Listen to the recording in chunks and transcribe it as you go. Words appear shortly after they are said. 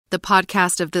The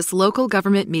podcast of this local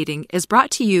government meeting is brought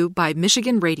to you by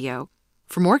Michigan Radio.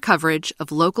 For more coverage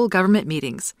of local government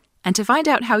meetings and to find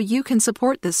out how you can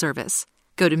support this service,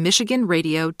 go to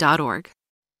michiganradio.org.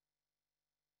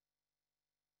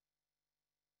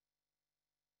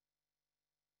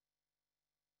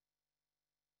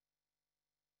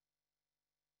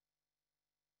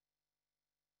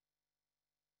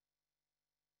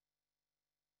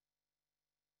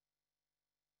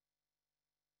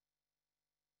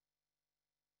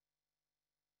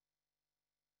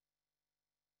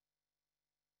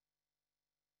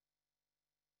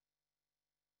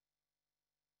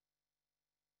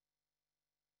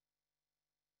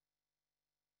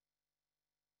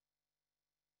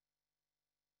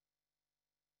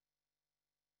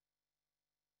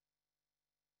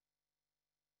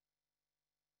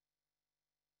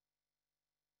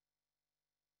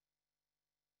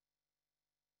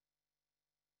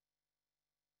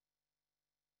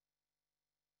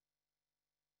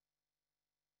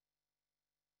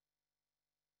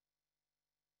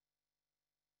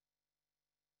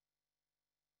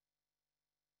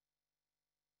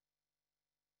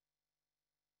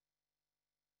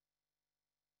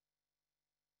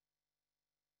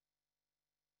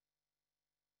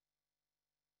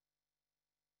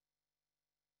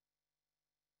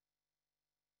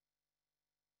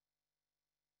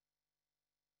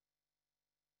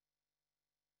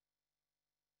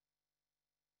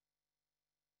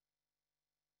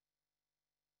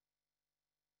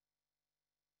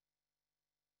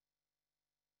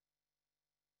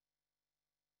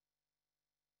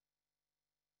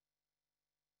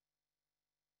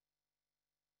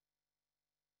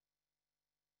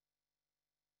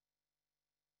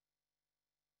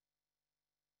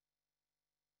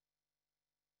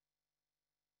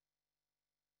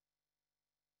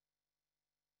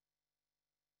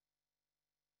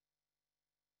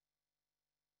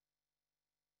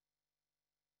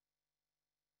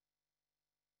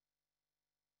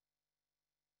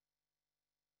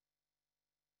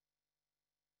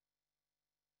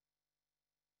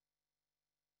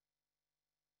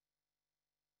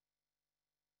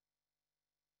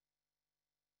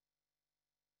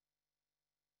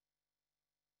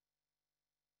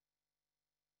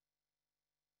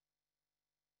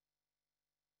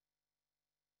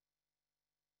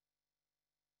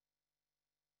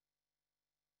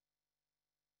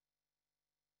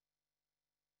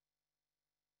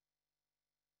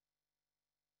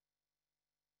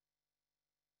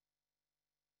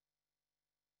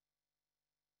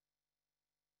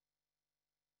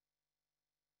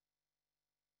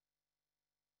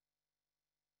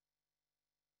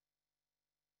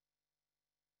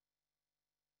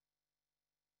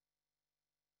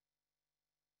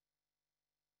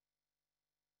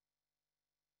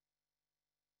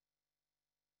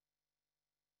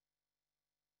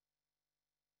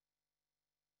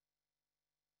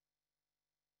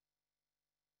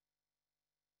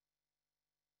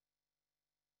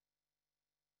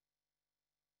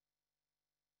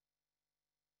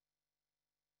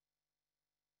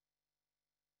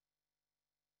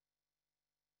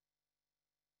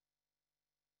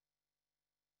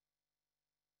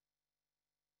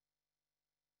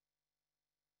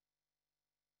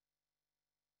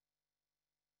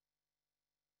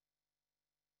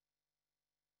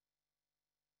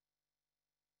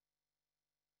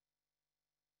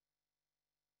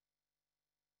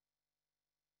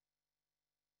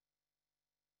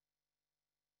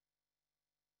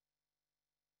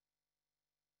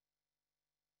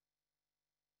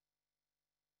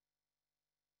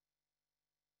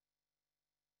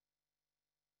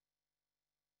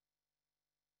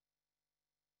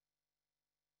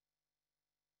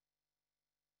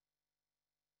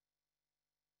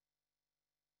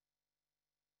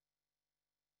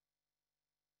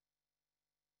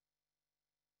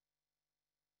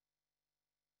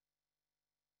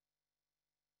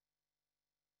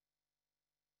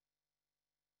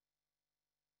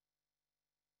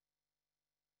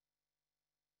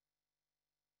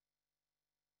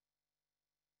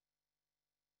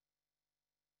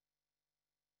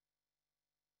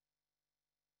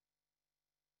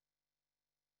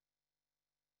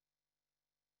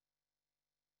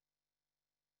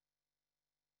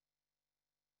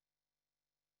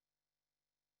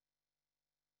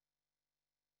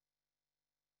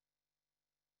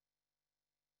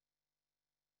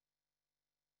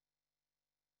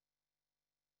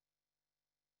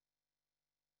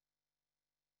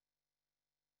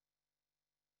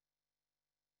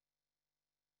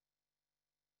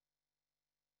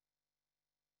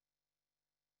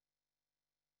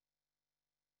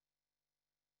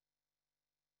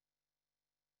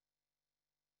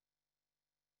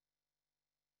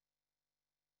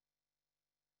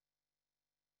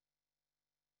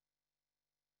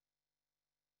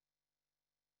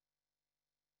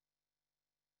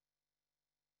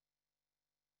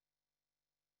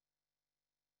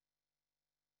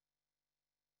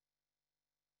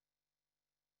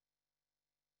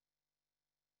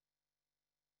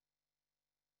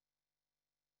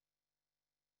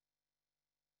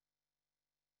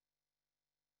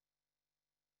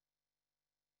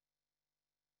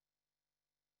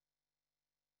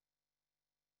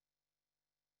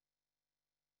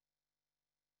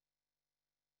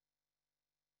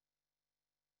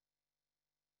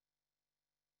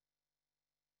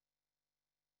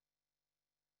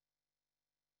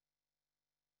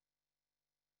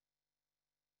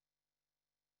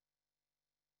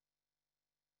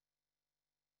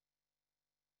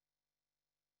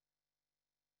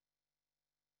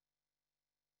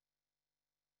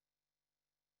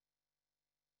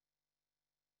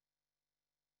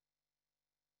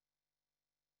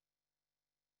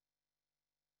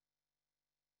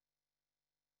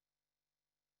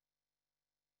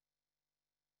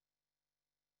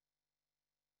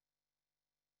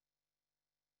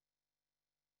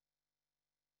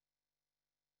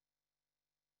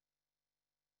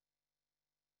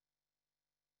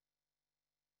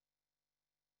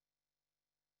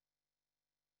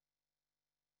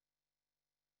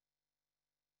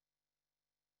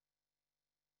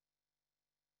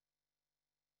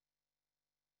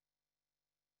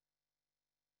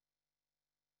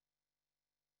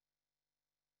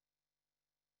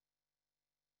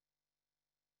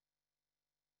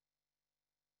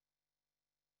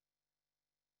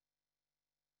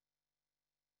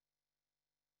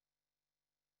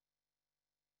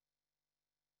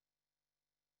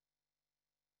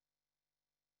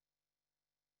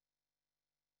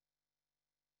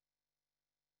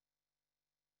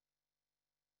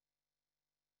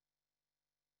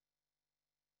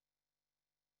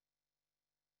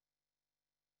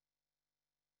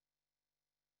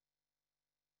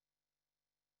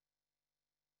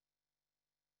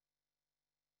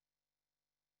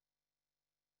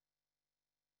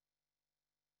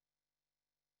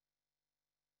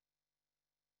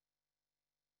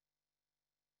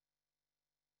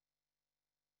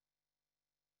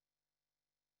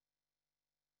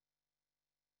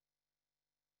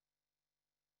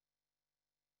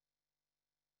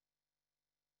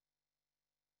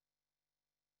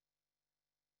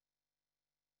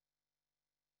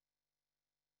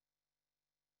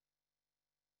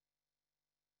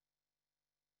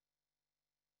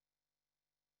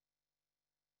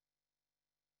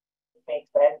 makes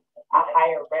it a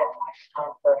higher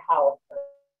risk for health.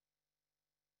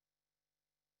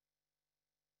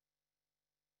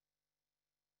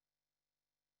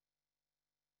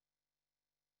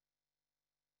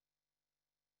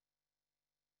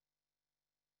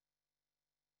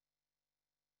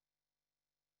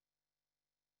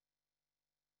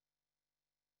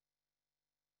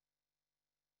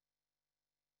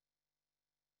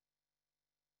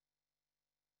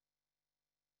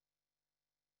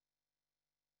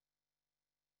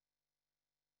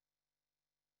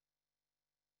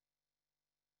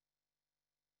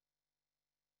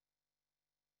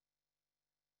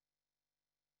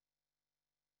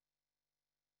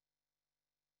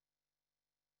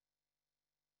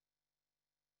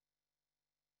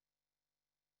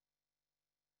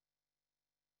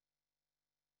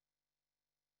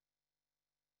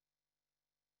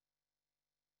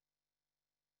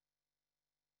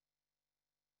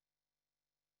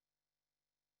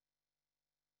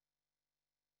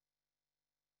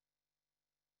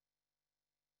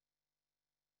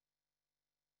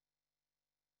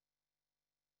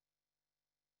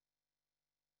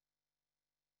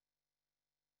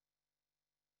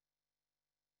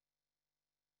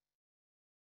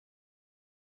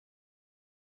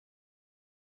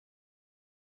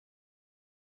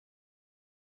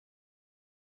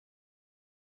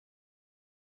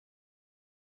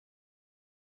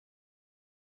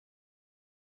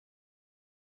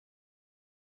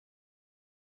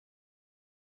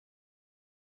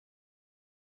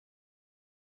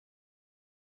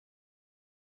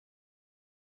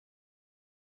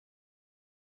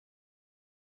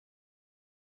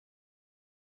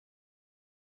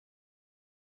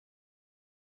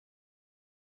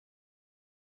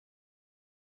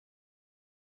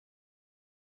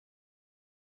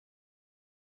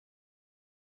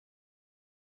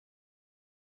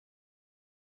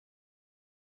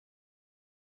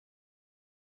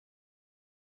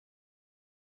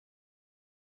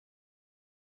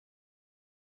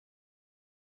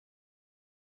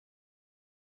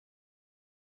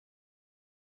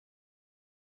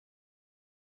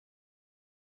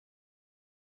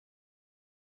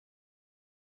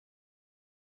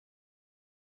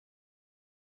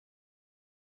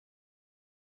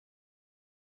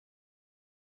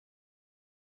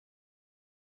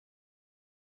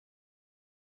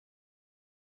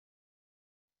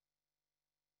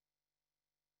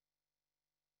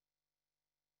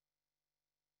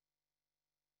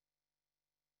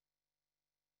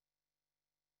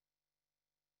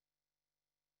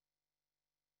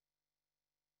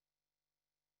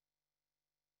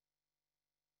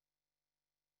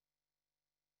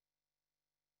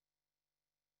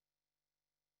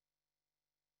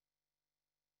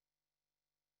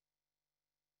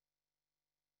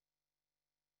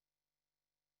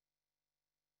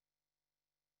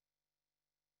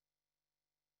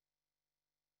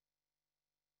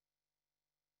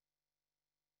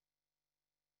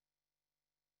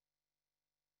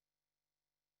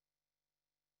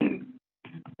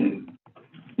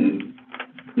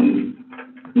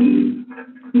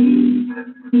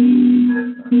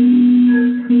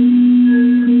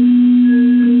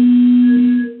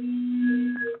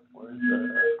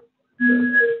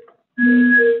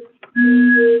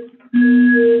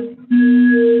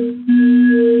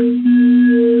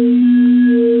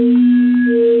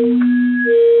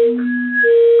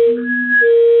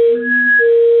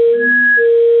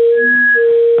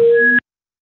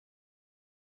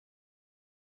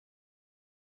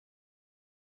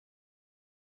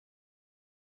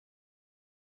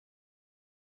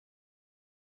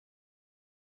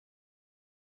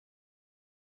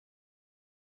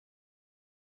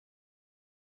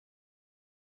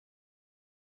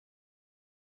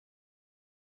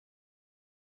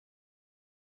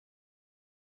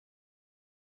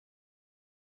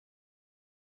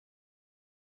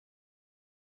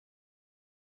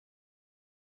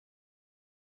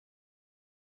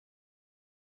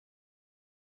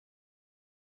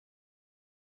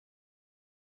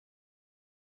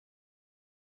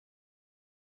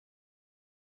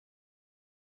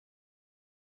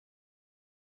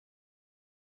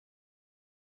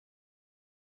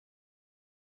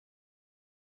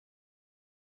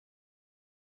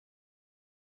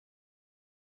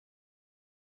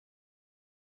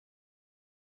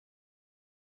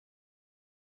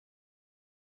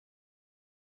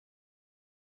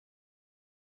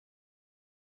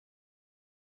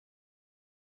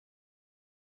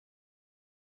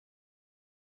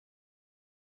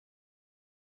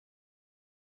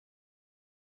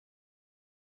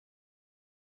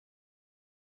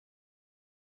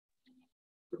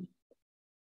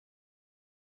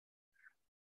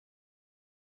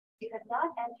 have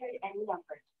not entered any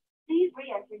numbers. Please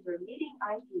re-enter your meeting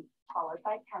ID followed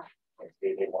by pound. It's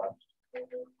BB1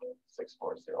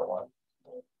 6401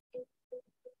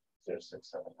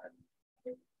 0679.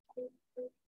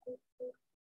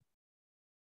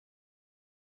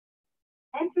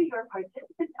 Enter your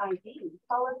participant ID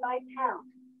followed by pound.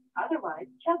 Otherwise,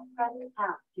 just press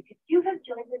pound because you have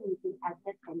joined the meeting as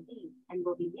an attendee and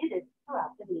will be muted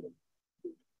throughout the meeting.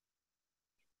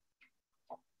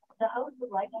 The host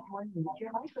would like to unmute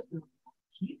your microphone.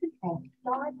 You can press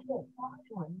star 6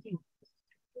 to unmute.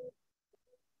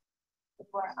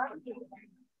 For unmute.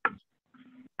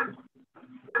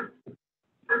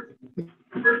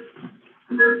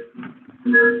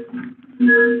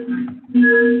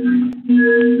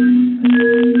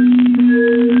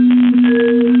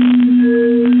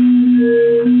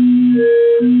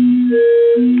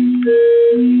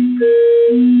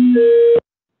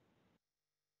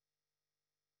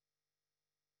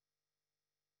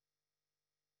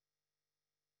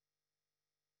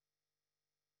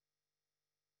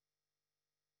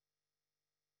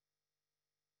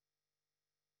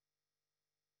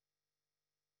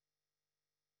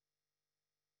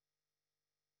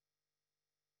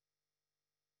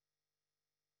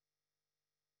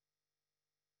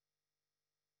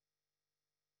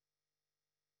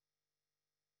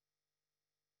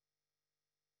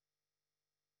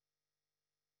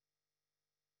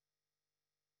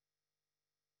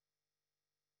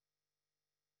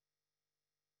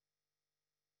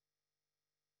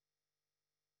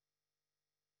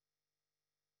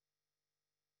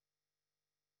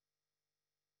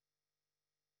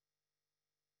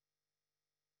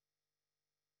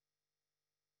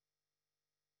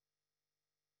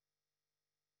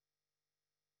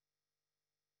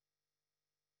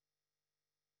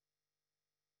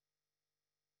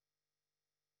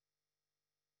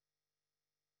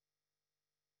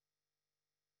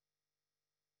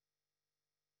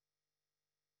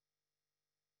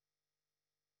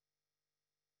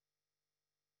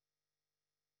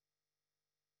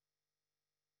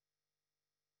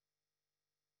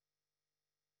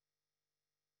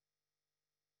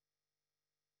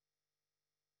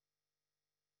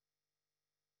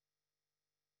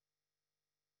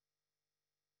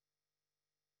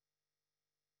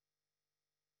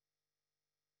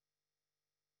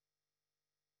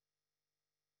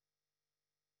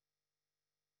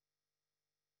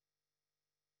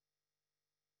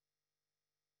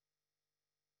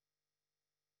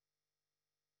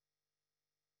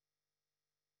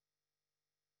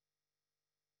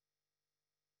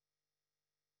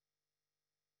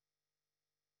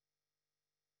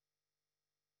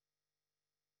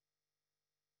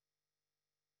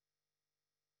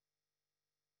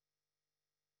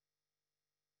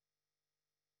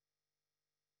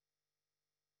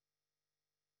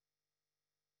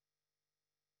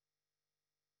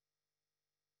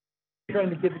 Trying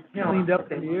to get it cleaned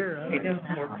up in the air. Hey, there's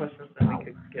more questions that we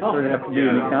could get. There would have to be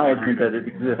an acknowledgement that it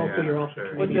exists.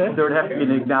 What's that? There would have to be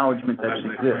an acknowledgement that it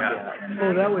exists.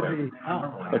 Oh, that would be,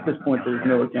 At this point, there's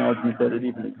no acknowledgement that it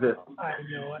even exists. I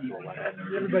know,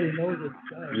 everybody knows it.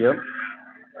 Yep.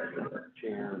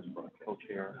 Chairs,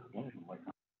 co-chair.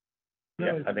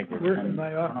 Yeah, I think we're. Work in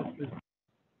my office is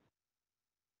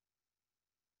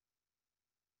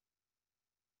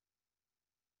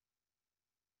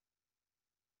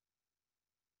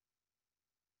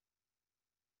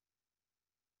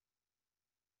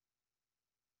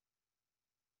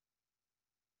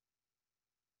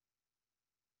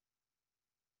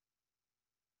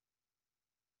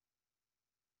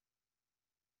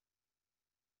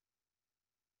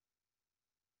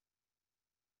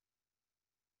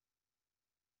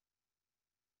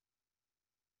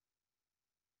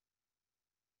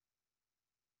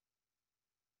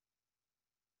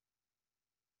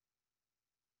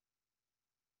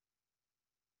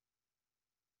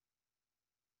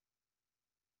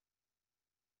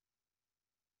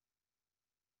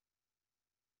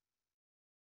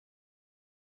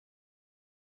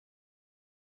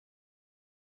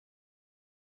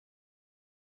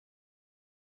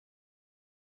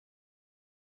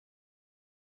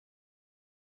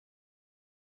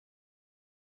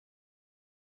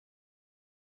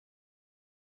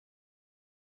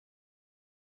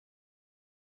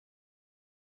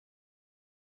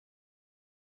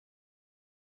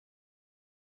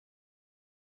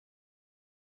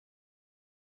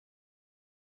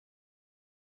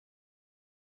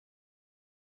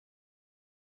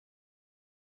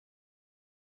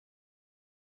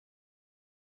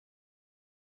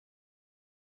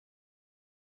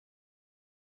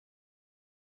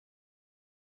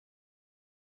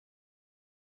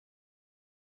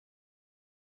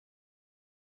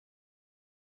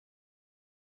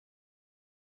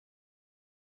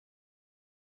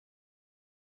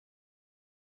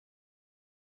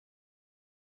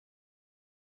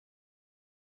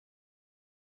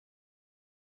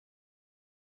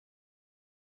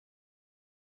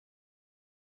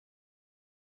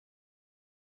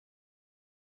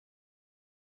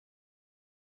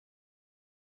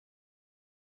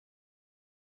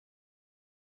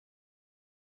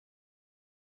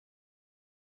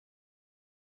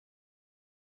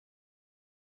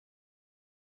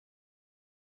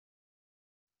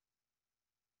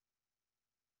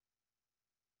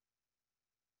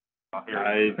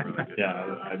I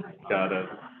got a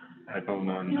iPhone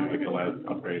on like the last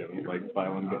upgrade. It was like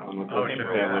filing on the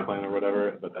family plan or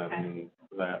whatever, but then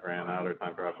that ran out or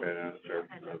time for upgrade, and I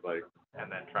was like,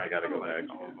 and then I gotta go back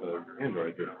to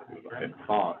Android. I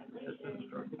thought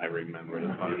I remembered it.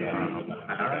 I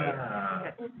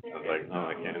was like, no,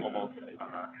 I can't.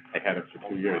 I had it for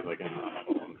 2 years, like, and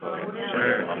so I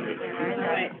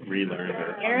relearned it,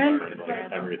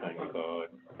 like, everything. So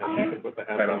what the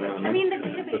heck? I mean, the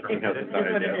database This thing hasn't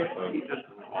died yet, so just.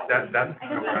 That's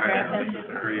where I am, this is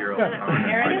a 3-year-old. I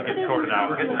sorted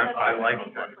out, I like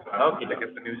it, okay, to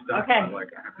get the new stuff. Okay.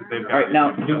 Like, I have to. All right,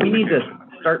 now, do we need to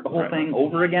start the whole thing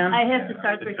over again? I have to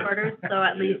start the recorders, so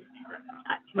at least,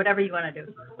 whatever you want to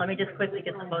do. Let me just quickly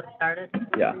get the vote started.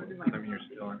 Yeah. I mean, you're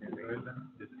still on your way then?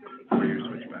 Or you're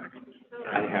switch back?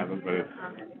 I haven't, but it's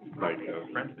like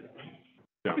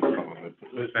jump phone.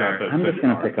 It's not that I'm just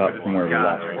gonna pick up from where we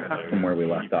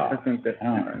Yeah. left off. I think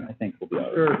we'll be all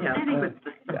right. Sure.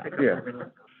 Yeah.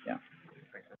 Yeah.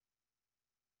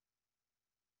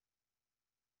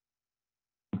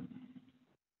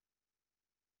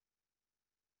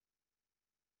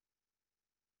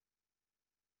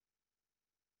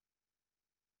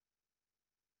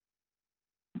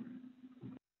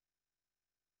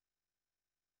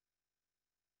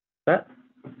 That?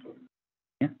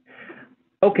 Yeah.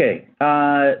 Okay,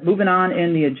 moving on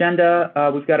in the agenda,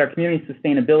 we've got our community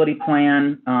sustainability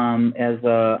plan as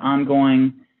a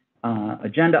ongoing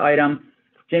agenda item.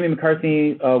 Jamie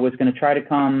McCarthy was going to try to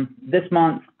come this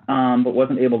month, but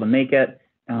wasn't able to make it.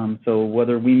 So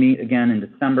whether we meet again in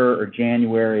December or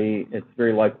January, it's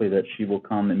very likely that she will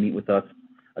come and meet with us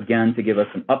again to give us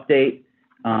an update.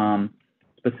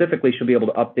 Specifically, she'll be able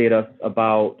to update us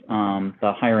about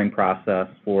the hiring process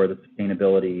for the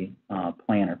sustainability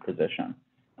planner position,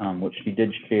 which she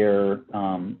did share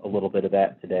a little bit of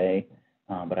that today,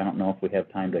 but I don't know if we have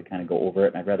time to kind of go over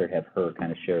it, and I'd rather have her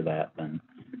kind of share that than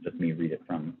just me read it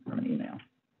from an email.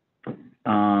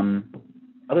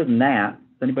 Other than that,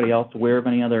 is anybody else aware of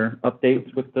any other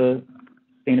updates with the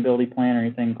sustainability plan or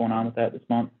anything going on with that this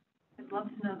month? I'd love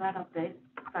to know that update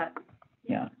that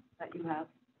you have.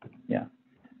 Yeah.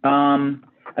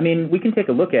 I mean, we can take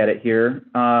a look at it here.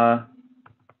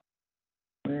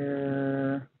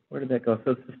 Where did that go?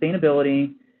 So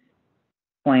sustainability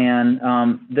plan,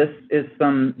 this is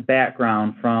some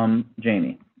background from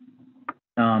Jamie.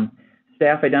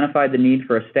 Staff identified the need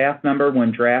for a staff member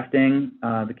when drafting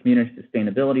the community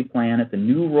sustainability plan. It's a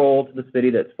new role to the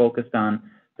city that's focused on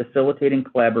facilitating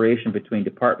collaboration between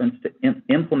departments to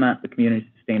implement the community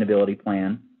sustainability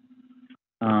plan.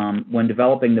 When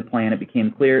developing the plan, it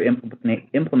became clear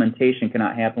implementation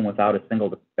cannot happen without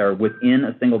within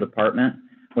a single department,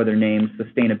 whether named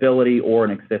sustainability or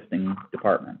an existing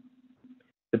department.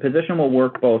 The position will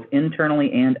work both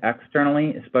internally and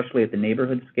externally, especially at the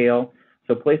neighborhood scale.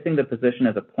 So placing the position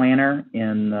as a planner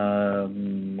in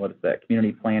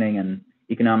community planning and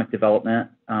economic development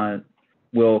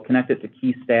will connect it to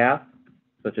key staff,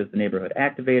 such as the neighborhood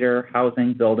activator,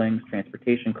 housing, buildings,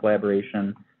 transportation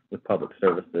collaboration with public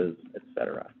services, et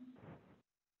cetera.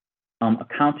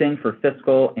 Accounting for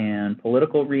fiscal and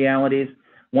political realities.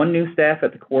 One new staff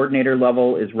at the coordinator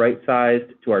level is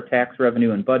right-sized to our tax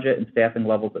revenue and budget and staffing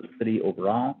levels at the city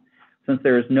overall. Since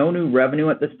there is no new revenue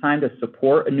at this time to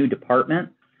support a new department,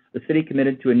 the city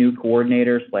committed to a new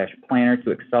coordinator/planner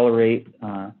to accelerate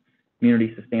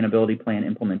community sustainability plan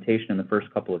implementation in the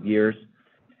first couple of years.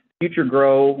 Future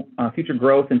growth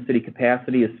in city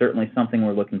capacity is certainly something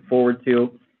we're looking forward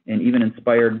to, and even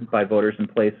inspired by voters in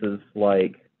places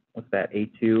like,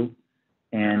 A2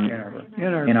 and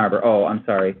Ann Arbor. Oh, I'm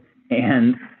sorry.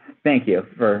 And thank you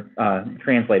for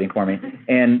translating for me.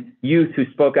 And youth who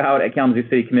spoke out at Kalamazoo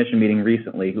City Commission meeting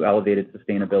recently who elevated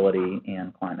sustainability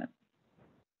and climate.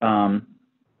 The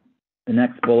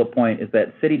next bullet point is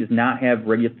that city does not have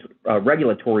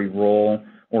regulatory role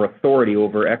or authority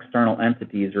over external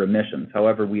entities or emissions.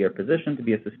 However, we are positioned to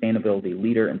be a sustainability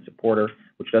leader and supporter,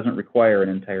 which doesn't require an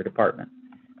entire department.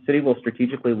 City will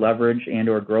strategically leverage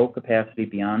and/or grow capacity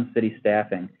beyond city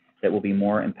staffing that will be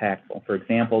more impactful. For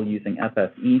example, using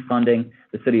FSE funding,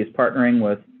 the city is partnering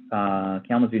with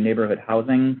Kalamazoo Neighborhood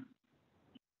Housing,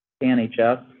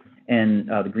 KNHS, and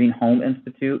the Green Home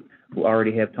Institute, who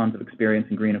already have tons of experience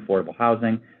in green affordable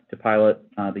housing, to pilot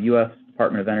the U.S.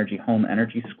 Department of Energy Home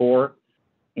Energy Score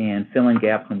and fill in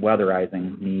gaps in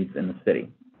weatherizing needs in the city.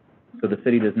 So the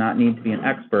city does not need to be an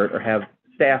expert or have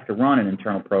staff to run an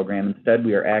internal program. Instead,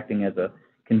 we are acting as a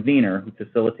convener who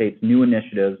facilitates new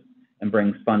initiatives and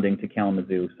brings funding to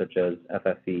Kalamazoo, such as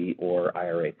FFE or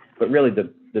IRA. But really,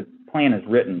 the plan is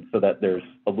written so that there's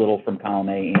a little from column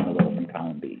A and a little from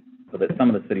column B, so that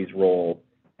some of the city's role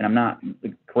and I'm not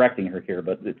correcting her here,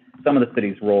 but some of the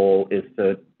city's role is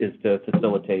to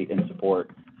facilitate and support.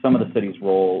 Some of the city's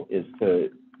role is to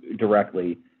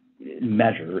directly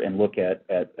measure and look at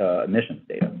emissions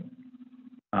data.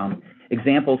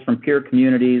 Examples from peer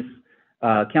communities.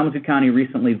 Kalamazoo County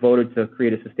recently voted to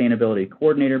create a sustainability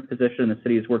coordinator position. The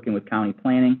city is working with county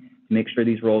planning to make sure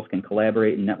these roles can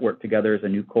collaborate and network together as a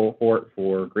new cohort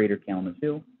for Greater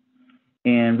Kalamazoo.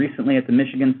 And recently at the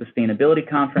Michigan Sustainability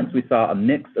Conference, we saw a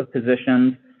mix of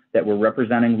positions that were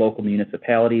representing local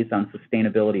municipalities on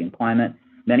sustainability and climate,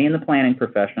 many in the planning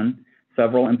profession,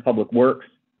 several in public works,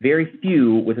 very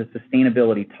few with a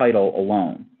sustainability title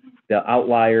alone. The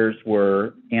outliers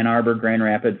were Ann Arbor, Grand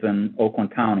Rapids, and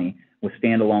Oakland County with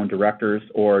standalone directors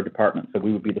or departments. So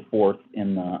we would be the fourth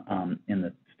in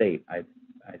the state, I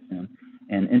assume.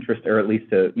 And interest, or at least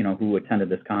to, who attended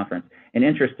this conference. And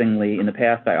interestingly, in the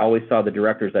past, I always saw the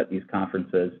directors at these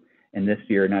conferences, and this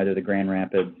year, neither the Grand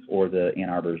Rapids or the Ann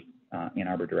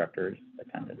Arbor directors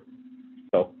attended.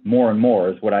 So more and more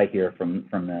is what I hear from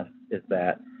this, is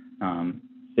that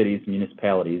cities,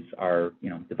 municipalities are,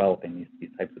 developing these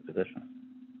types of positions.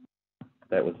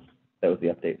 That was the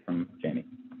update from Jamie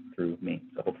through me.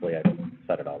 So hopefully I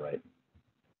said it all right.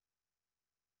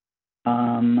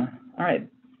 All right.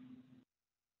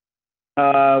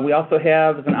 We also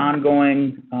have as an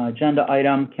ongoing agenda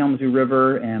item, Kalamazoo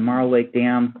River and Marl Lake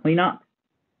Dam cleanup.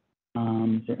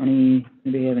 Is there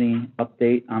anybody have any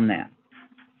update on that?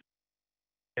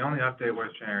 The only update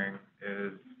worth sharing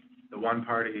is the one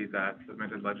party that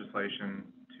submitted legislation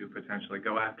to potentially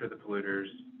go after the polluters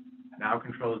now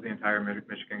controls the entire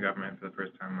Michigan government for the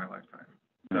first time in my lifetime.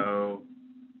 So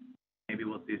maybe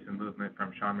we'll see some movement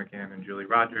from Sean McCann and Julie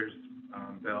Rogers'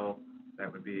 bill.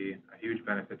 That would be a huge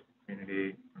benefit to the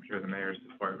community. I'm sure the mayor's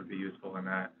support would be useful in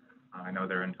that. I know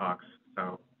they're in talks,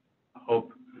 so I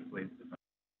hope this leads to some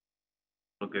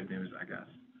little good news, I guess,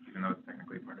 even though it's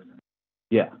technically partisan.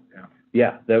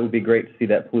 Yeah, that would be great to see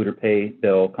that polluter pay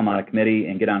bill come out of committee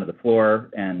and get onto the floor,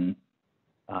 and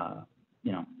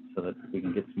so that we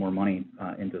can get some more money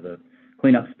into the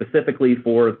cleanup specifically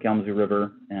for the Kalamazoo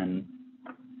River and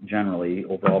generally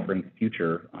overall bring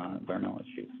future environmental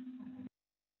issues.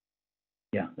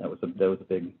 Yeah, that was a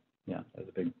big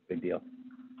deal.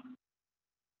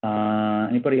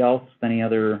 Anybody else? Any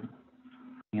other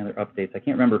updates? I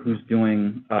can't remember who's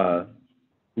visiting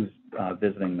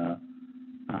the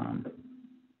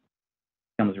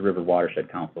Kalamazoo River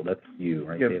Watershed Council. That's you,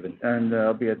 right, David? And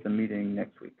I'll be at the meeting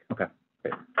next week. Okay,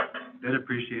 great. Did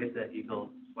appreciate that Eagle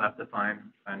slapped the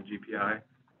fine on GPI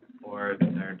for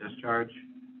their discharge.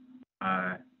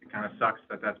 It kind of sucks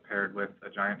that that's paired with a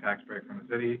giant tax break from the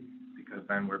city, because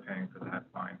then we're paying for that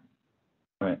fine.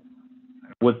 Right.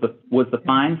 Was the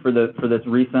fine for this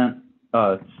recent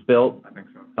spill? I think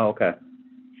so. Oh, okay.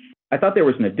 I thought there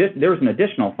was an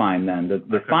additional fine then.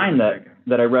 The fine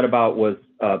that I read about was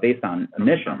based on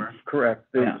emissions. Correct.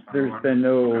 There's been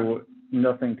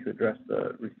nothing to address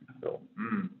the recent spill.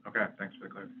 Okay, thanks for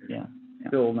the clarification. Yeah.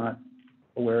 Still not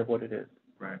aware of what it is.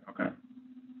 Right, okay.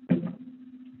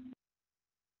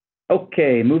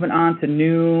 Okay, moving on to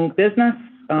new business.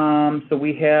 So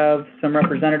we have some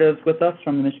representatives with us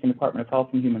from the Michigan Department of Health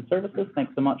and Human Services.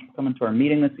 Thanks so much for coming to our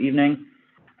meeting this evening.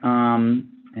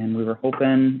 And we were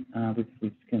hoping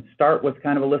we can start with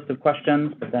kind of a list of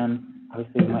questions, but then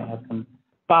obviously we might have some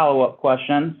follow-up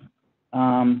questions.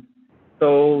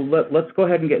 So let's go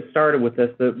ahead and get started with this.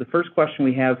 The first question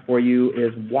we have for you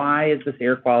is, why is this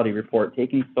air quality report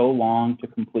taking so long to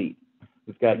complete?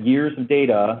 We've got years of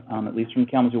data, at least from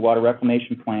Kalamazoo Water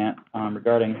Reclamation Plant,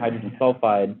 regarding hydrogen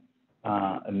sulfide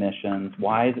emissions.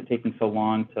 Why is it taking so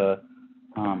long to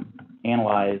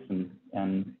analyze and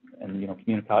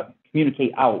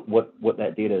communicate out what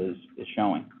that data is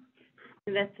showing?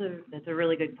 That's a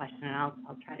really good question, and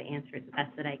I'll try to answer it the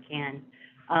best that I can.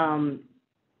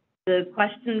 The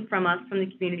question from the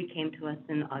community came to us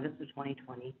in August of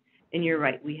 2020, and you're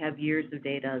right, we have years of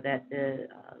data that the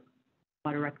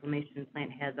Water Reclamation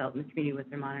Plant has out in the community with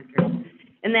their monitors.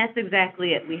 And that's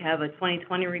exactly it. We have a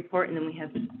 2020 report, and then we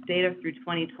have data through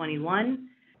 2021.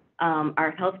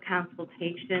 Our health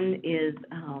consultation is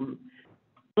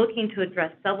looking to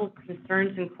address several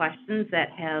concerns and questions that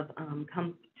have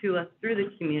come to us through the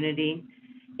community.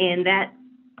 And that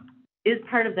is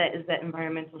part of that is that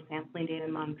environmental sampling data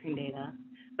and monitoring data.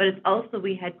 But it's also,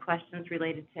 we had questions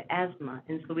related to asthma.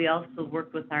 And so we also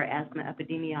worked with our asthma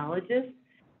epidemiologists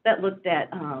that looked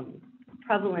at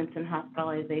prevalence and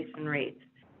hospitalization rates.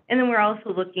 And then we're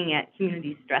also looking at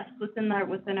community stress within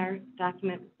our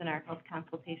document, within our health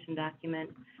consultation document.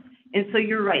 And so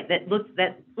you're right, that's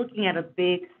looking at a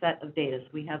big set of data. So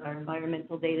we have our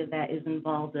environmental data that is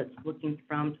involved, that's looking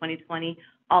from 2020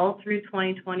 all through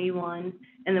 2021.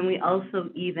 And then we also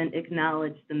even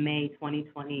acknowledge the May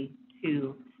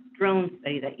 2022 drone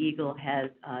study that Eagle has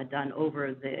done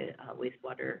over the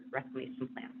wastewater reclamation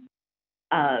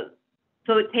plan.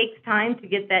 So it takes time to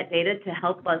get that data to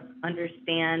help us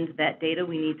understand that data.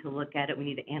 We need to look at it, we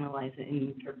need to analyze it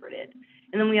and interpret it.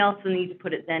 And then we also need to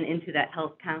put it then into that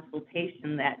health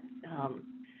consultation that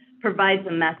provides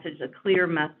a message, a clear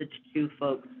message to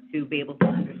folks to be able to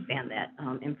understand that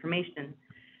information.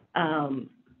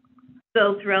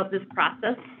 So throughout this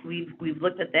process, we've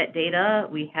looked at that data.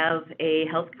 We have a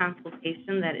health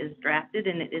consultation that is drafted,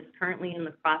 and it is currently in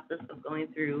the process of going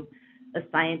through a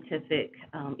scientific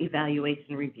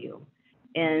evaluation review.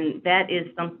 And that is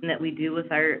something that we do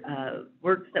with our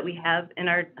works that we have in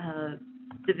our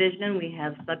division. We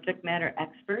have subject matter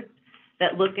experts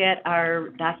that look at our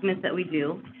documents that we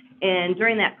do. And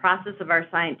during that process of our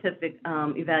scientific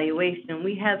evaluation,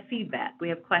 we have feedback. We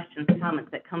have questions,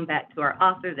 comments that come back to our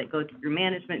author, that go through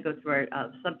management, go through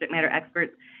our subject matter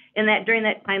experts. And that during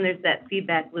that time, there's that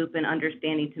feedback loop and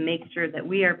understanding to make sure that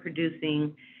we are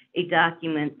producing a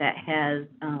document that has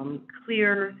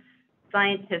clear,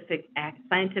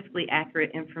 scientifically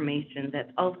accurate information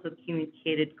that's also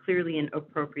communicated clearly and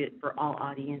appropriate for all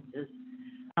audiences.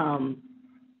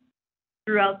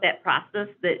 Throughout that process,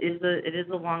 it is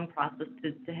a long process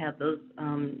to have those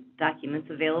documents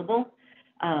available.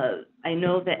 I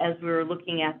know that as we were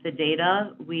looking at the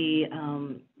data, we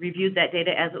reviewed that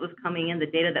data as it was coming in, the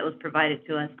data that was provided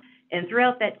to us. And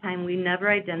throughout that time, we never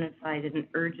identified an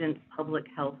urgent public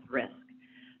health risk.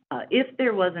 If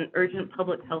there was an urgent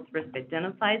public health risk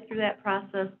identified through that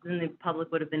process, then the public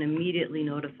would have been immediately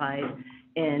notified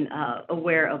and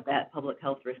aware of that public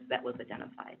health risk that was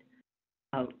identified.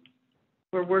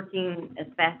 We're working as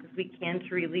fast as we can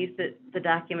to release the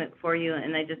document for you,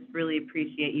 and I just really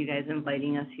appreciate you guys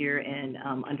inviting us here and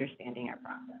understanding our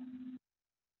process.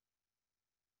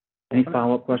 Any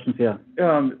follow-up questions? Yeah.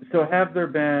 So have there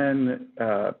been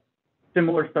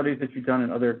similar studies that you've done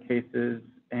in other cases,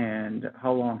 and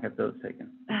how long have those taken?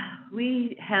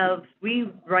 We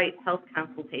write health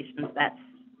consultations. That's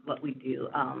what we do.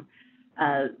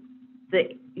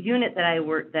 The unit that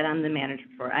I'm the manager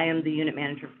for, I am the unit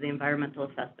manager for the Environmental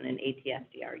Assessment and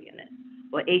ATSDR unit.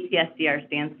 What ATSDR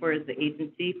stands for is the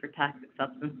Agency for Toxic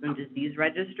Substance and Disease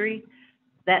Registry.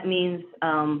 That means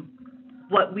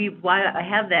why I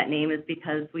have that name is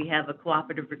because we have a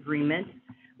cooperative agreement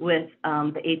with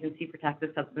the Agency for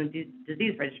Toxic Substance and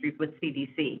Disease Registry with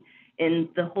CDC. And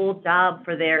the whole job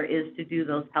for there is to do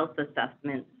those health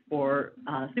assessments for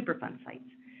Superfund sites.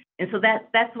 And so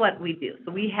that's what we do.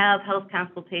 So we have health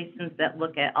consultations that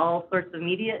look at all sorts of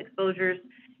media exposures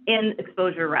and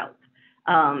exposure routes.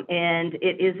 And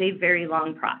it is a very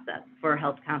long process for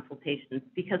health consultations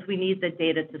because we need the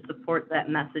data to support that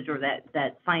message or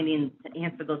that finding to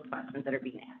answer those questions that are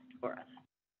being asked for us.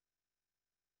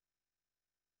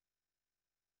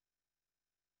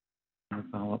 Any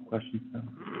follow-up questions?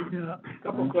 Yeah, a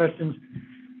couple of questions.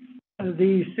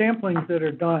 The samplings that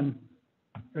are done,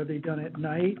 are they done at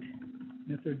night?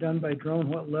 And if they're done by drone,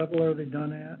 what level are they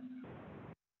done at?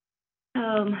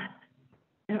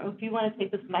 I don't know if you want to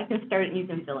take this, I can start and you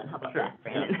can fill in. How about that,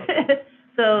 Brandon?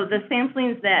 So the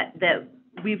samplings that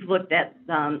we've looked at,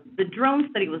 the drone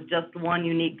study was just one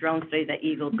unique drone study that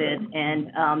Eagle did, and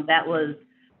that was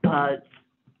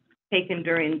taken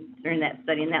during that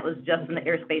study, and that was just in the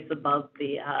airspace above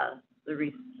the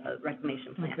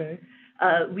reclamation plant. Okay.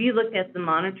 We looked at the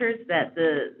monitors that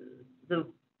the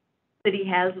city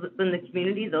has within the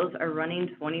community. Those are running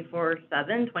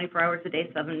 24/7, 24 hours a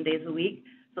day, 7 days a week.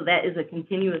 So that is a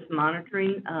continuous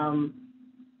monitoring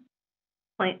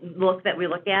look that we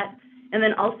look at. And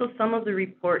then also some of the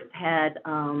reports had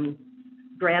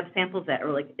grab samples that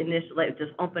were initially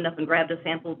just opened up and grabbed a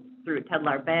sample through a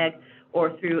Tedlar bag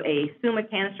or through a SUMA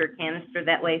canister.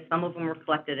 That way, some of them were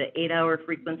collected at 8-hour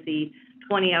frequency,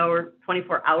 20-hour,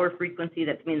 24-hour frequency.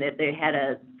 That means that they had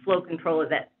a flow controller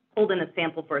that pulled in a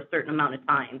sample for a certain amount of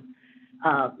time.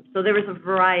 So there was a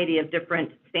variety of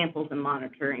different samples and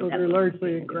monitoring. So they're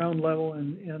largely at ground level,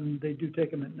 and they do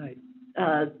take them at night?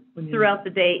 Throughout the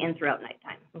day and throughout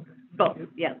nighttime. Okay. Both,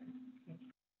 yeah.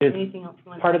 Is Anything else you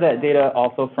want part of that data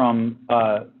also from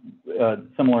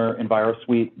similar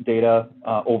EnviroSuite data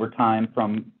over time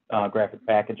from graphic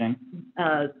packaging?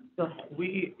 Go Go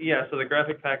ahead. So the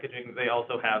graphic packaging, they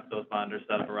also have those monitors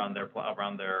set up around their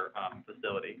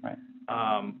facility. Right.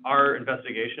 Our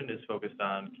investigation is focused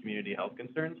on community health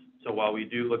concerns. So while we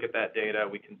do look at that data,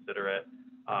 we consider it,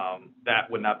 that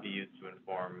would not be used to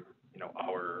inform,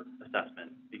 our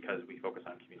assessment because we focus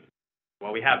on community.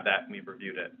 While we have that and we've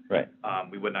reviewed it, Right.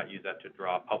 We would not use that to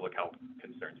draw public health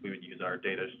concerns. We would use our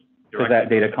data Because that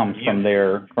data comes from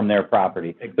their property.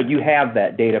 Exactly. But you have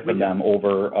that data from them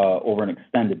over an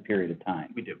extended period of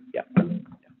time. We do. Yeah.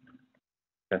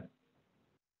 Okay.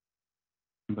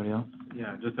 Anybody else?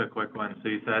 Yeah, just a quick one. So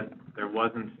you said there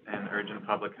wasn't an urgent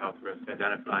public health risk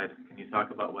identified. Can you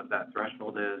talk about what that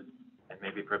threshold is and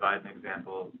maybe provide an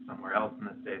example somewhere else in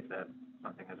the state that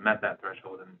something has met that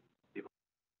threshold and people?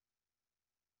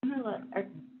 I'm gonna let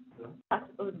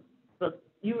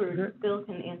Bill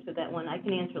can answer that one. I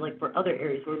can answer like for other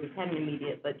areas where we've had an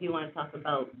immediate, but do you want to talk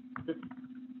about this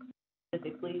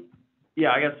specifically?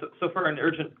 Yeah, I guess, so for an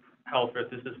urgent health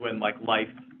risk, this is when like life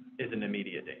is in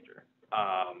immediate danger.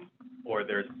 Or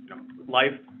there's,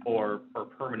 life or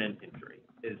permanent injury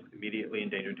is immediately in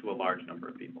danger to a large number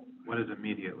of people. What is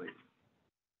immediately?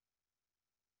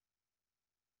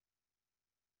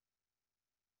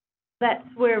 That's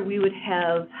where we would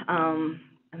have, I'm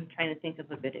trying to think of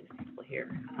a good example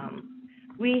here.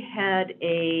 We had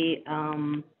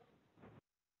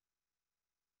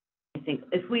I think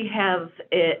if we have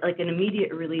like an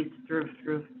immediate release through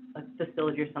a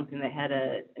facility or something that had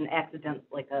an accident,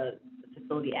 like a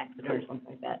facility accident or something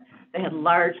like that, they had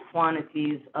large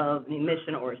quantities of an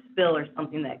emission or a spill or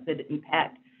something that could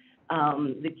impact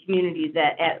the community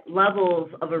that at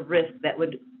levels of a risk that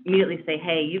would immediately say,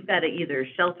 hey, you've got to either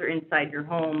shelter inside your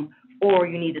home or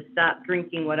you need to stop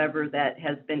drinking whatever that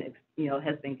has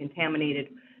been contaminated,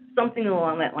 something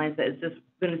along that lines that is just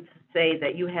going to say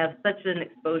that you have such an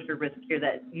exposure risk here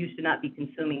that you should not be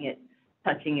consuming it,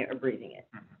 touching it, or breathing it.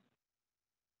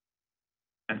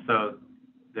 And so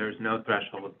there's no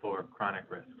threshold for chronic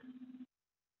risk?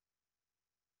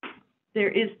 There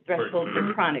is threshold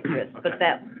for chronic risk, but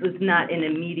that was not an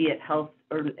immediate health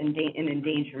or an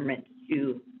endangerment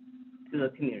to the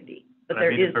community. But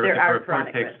there are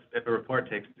chronic risks. If a report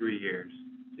takes 3 years,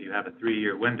 so you have a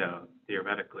 3-year window,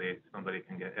 theoretically, somebody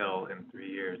can get ill in 3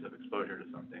 years of exposure to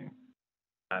something. Does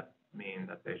that mean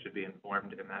that they should be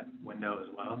informed in that window as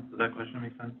well? Does that question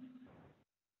make sense?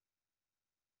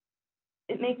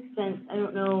 It makes sense. I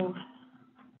don't know.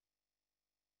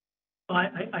 Well,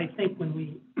 I think when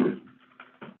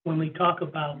we talk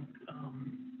about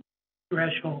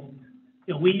threshold,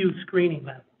 we use screening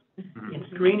levels. Mm-hmm. And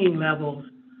screening levels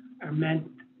are meant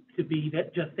to be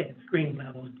just that, screening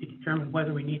levels, to determine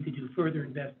whether we need to do further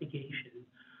investigation.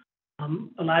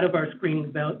 A lot of our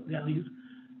screening values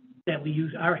that we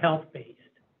use are health-based.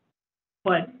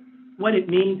 But what it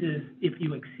means is if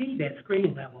you exceed that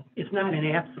screening level, it's not an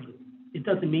absolute. It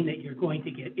doesn't mean that you're going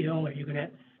to get ill or you're going to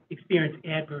experience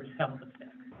adverse health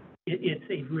effects. It's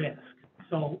a risk.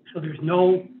 So there's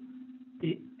no,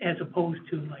 as opposed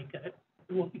to like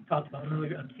what we talked about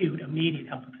earlier, acute, immediate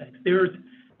health effects. There's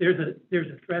a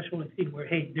threshold to see where,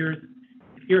 hey,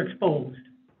 if you're exposed,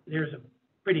 there's a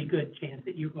pretty good chance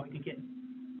that you're going to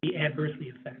be adversely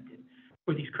affected.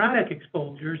 For these chronic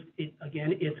exposures,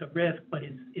 again, it's a risk, but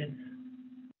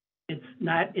it's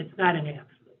not an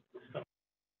absolute. So,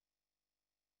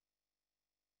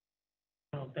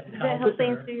 I don't know if that Does that help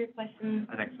answer your question?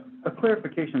 I think so. A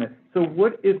clarification. So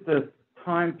what is the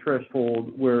time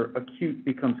threshold where acute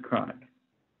becomes chronic?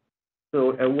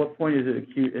 So at what point is it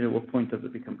acute and at what point does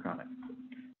it become chronic?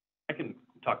 I can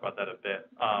talk about that a bit.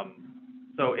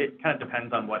 So it kind of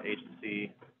depends on what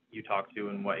agency you talk to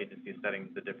and what agency is setting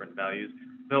the different values.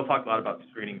 They'll talk a lot about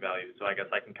screening values, so I guess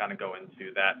I can kind of go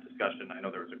into that discussion. I know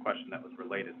there was a question that was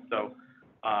related. So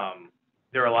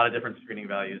there are a lot of different screening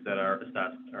values that are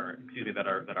assessed, or excuse me, that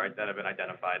have been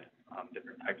identified,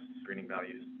 different types of screening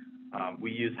values.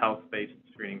 We use health-based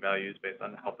screening values based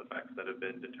on health effects that have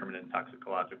been determined in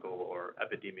toxicological or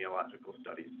epidemiological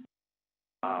studies.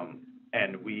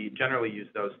 And we generally use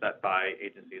those set by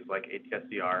agencies like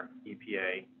ATSCR,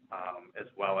 EPA, as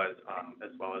well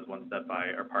as one set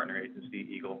by our partner agency,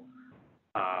 EGLE.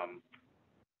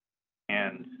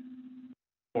 And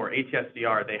for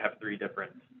ATSCR, they have 3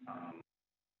 different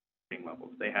screening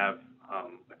levels. They have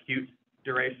acute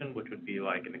duration, which would be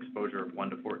like an exposure of 1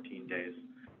 to 14 days.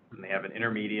 And they have an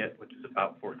intermediate, which is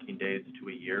about 14 days to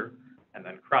a year, and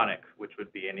then chronic, which would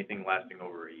be anything lasting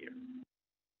over a year.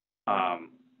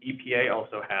 EPA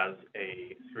also has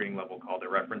a screening level called a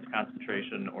reference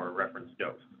concentration or a reference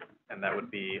dose, and that would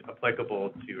be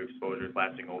applicable to exposures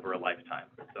lasting over a lifetime.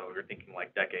 So you're thinking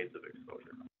like decades of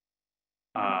exposure.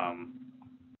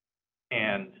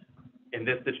 And in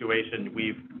this situation,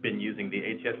 we've been using the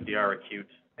ATSDR acute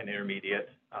and intermediate,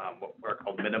 what are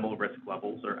called minimal risk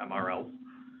levels, or MRLs,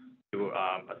 to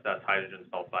assess hydrogen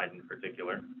sulfide in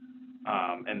particular.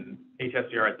 And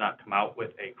ATSDR has not come out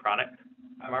with a chronic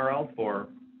MRL for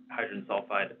hydrogen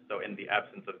sulfide, so in the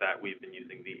absence of that, we've been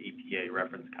using the EPA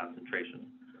reference concentration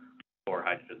for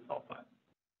hydrogen sulfide.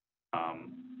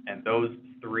 And those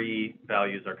three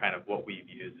values are kind of what we've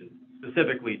used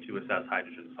specifically to assess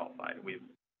hydrogen sulfide. We've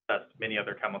assessed many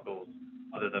other chemicals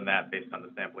other than that based on the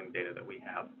sampling data that we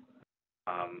have,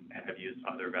 and have used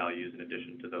other values in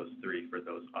addition to those three for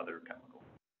those other chemicals.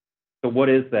 So what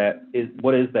is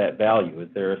that value? Is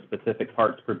there a specific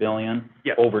parts per billion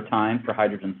over time for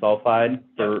hydrogen sulfide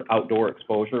for outdoor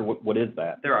exposure? What is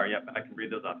that? There are, yep. I can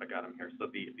read those off. I got them here. So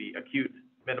the acute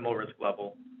minimal risk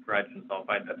level for hydrogen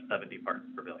sulfide, that's 70 parts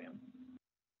per billion.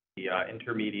 The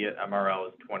intermediate MRL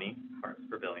is 20 parts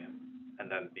per billion. And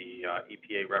then the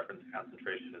EPA reference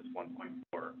concentration is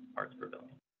 1.4 parts per billion.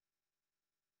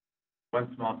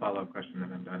 One small follow-up question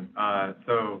and I'm done.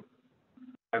 So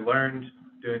I learned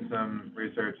doing some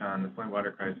research on the Flint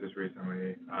water crisis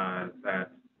recently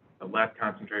that the lead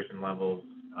concentration levels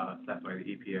set by the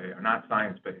EPA are not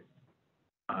science-based.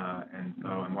 And so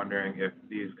I'm wondering if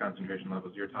these concentration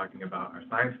levels you're talking about are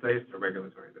science-based or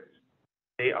regulatory-based?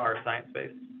 They are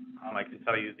science-based. I can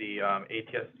tell you the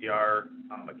ATSDR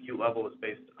acute level is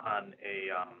based on a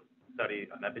study,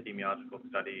 an epidemiological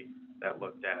study that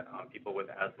looked at people with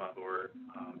asthma who were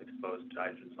exposed to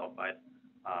hydrogen sulfide.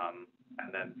 And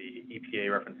then the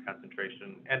EPA reference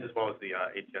concentration, and as well as the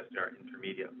ATSDR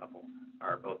intermediate level,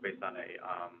 are both based on a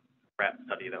rat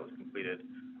study that was completed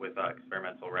with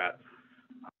experimental rats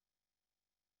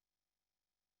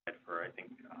for, I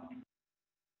think,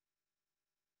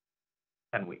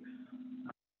 10 weeks.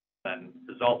 And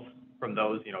results from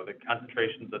those, the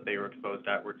concentrations that they were exposed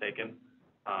at were taken,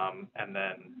 and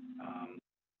then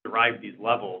derived these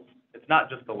levels. It's not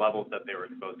just the levels that they were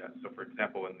exposed at. So, for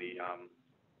example, in the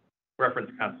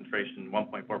reference concentration,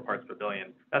 1.4 parts per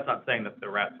billion, that's not saying that the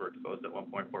rats were exposed at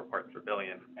 1.4 parts per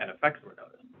billion and effects were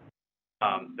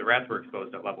noticed. The rats were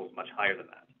exposed at levels much higher than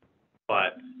that.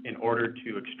 But in order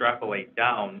to extrapolate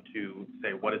down to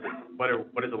say what is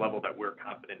a level that we're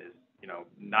confident is,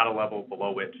 not a level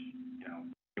below which,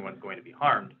 anyone's going to be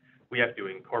harmed, we have to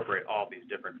incorporate all these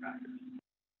different factors.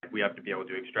 We have to be able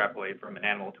to extrapolate from an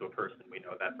animal to a person. We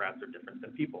know that rats are different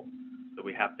than people. So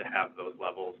we have to have those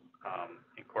levels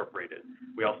incorporated.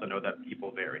 We also know that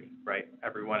people vary, right?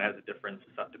 Everyone has a different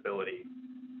susceptibility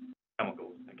to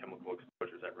chemicals and chemical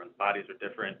exposures. Everyone's bodies are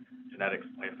different. Genetics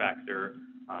play a factor.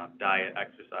 Diet,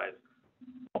 exercise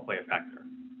all play a factor.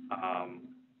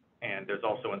 And there's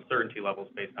also uncertainty levels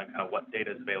based on kind of what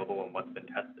data is available and what's been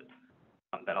tested.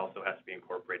 That also has to be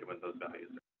incorporated when those values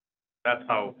are. That's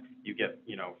how you get,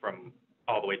 from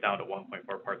all the way down to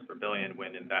 1.4 parts per billion,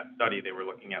 when in that study they were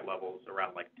looking at levels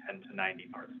around like 10 to 90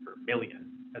 parts per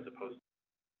million, as opposed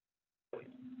to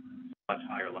much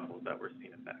higher levels that we're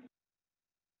seeing in that.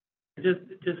 Just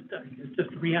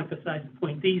to reemphasize the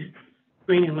point, these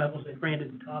screening levels that Brandon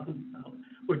is talking about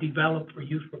were developed for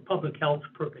use for public health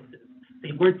purposes.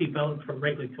 They weren't developed for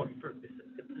regulatory purposes.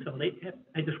 So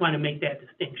I just want to make that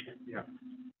distinction. Yeah.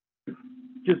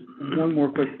 Just one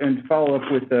more quick, and follow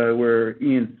up with where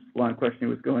Ian's line of questioning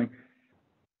was going.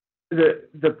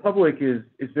 The public is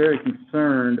very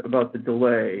concerned about the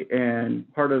delay,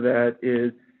 and part of that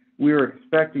is we were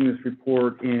expecting this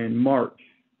report in March,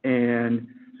 and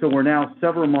so we're now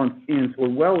several months in, so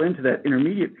we're well into that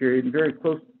intermediate period and very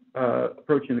close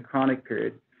approaching the chronic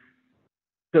period.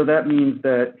 So that means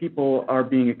that people are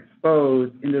being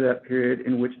exposed into that period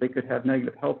in which they could have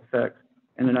negative health effects,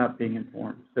 and they're not being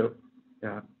informed. So,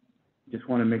 just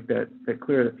want to make that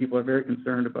clear that people are very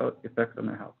concerned about effects on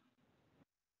their health.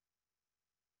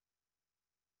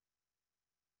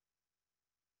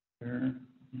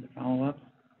 Any follow-ups?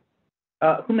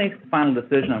 Who makes the final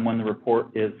decision on when the report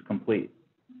is complete?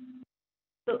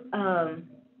 So,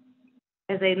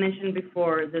 as I mentioned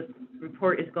before, this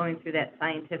report is going through that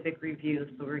scientific review,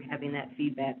 so we're having that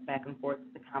feedback back and forth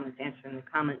with the comments, answering the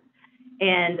comments.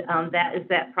 And that is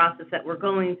that process that we're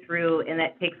going through, and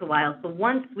that takes a while. So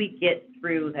once we get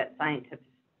through that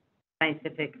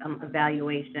scientific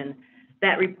evaluation,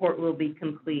 that report will be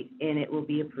complete and it will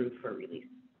be approved for release.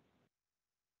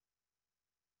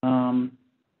 I'm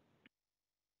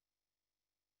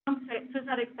sorry, so is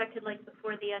that expected like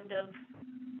before the end of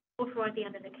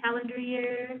the calendar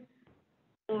year,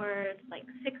 or like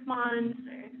 6 months,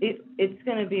 or? It's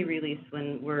going to be released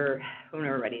when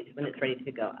it's ready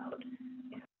to go out.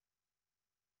 Yeah.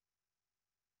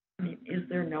 I mean, is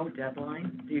there no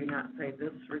deadline? Do you not say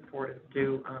this report is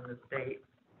due on this date?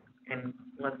 and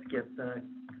let's get the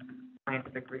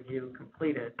scientific review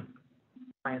completed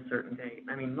by a certain date.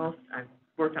 I mean, I've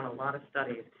worked on a lot of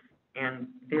studies, and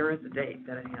there is a date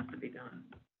that it has to be done.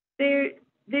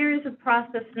 There is a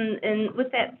process, and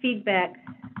with that feedback,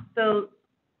 so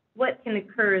what can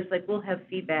occur is, like, we'll have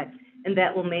feedback, and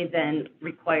that may then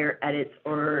require edits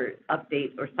or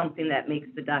updates or something that makes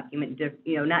the document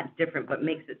not different, but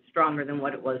makes it stronger than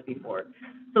what it was before.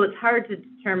 So it's hard to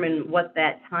determine what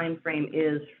that time frame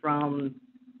is from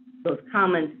those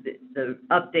comments, the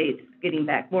updates, getting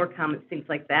back more comments, things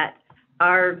like that.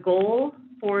 Our goal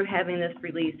for having this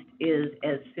released is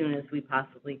as soon as we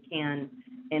possibly can,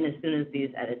 and as soon as these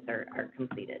edits are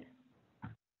completed.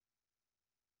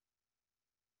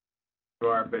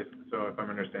 So if I'm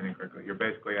understanding correctly, you're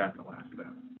basically at the last step.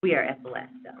 We are at the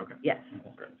last step. Okay. Yes.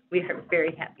 We are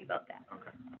very happy about that.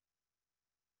 Okay.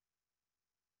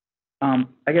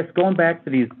 I guess going back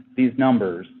to these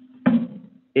numbers,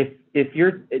 if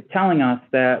you're telling us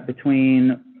that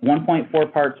between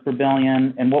 1.4 parts per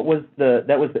billion and that was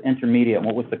the intermediate, and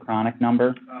what was the chronic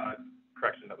number?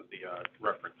 Correction, that was the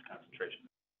reference concentration.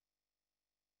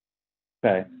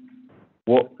 Okay.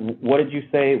 What did you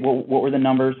say? What were the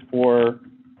numbers for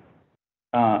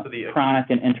chronic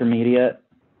and intermediate?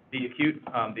 The acute,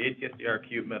 the ATSDR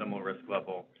acute minimal risk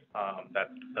level,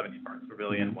 that's 70 parts per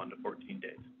billion, 1 to 14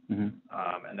 days. Mm-hmm.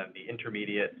 And then the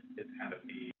intermediate is kind of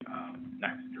the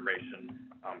next duration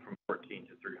from 14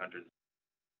 to 300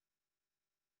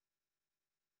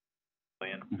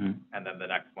 billion. Mm-hmm. And then the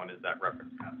next one is that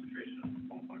reference concentration,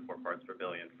 1.4 parts per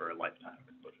billion for a lifetime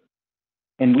exposure.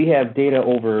 And we have data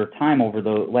over time, over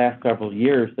the last several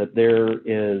years, that there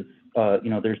is,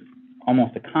 there's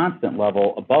almost a constant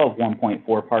level above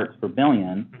 1.4 parts per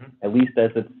billion, mm-hmm. at least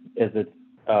as it's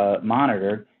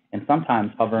monitored, and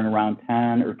sometimes hovering around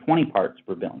 10 or 20 parts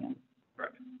per billion.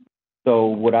 Correct. So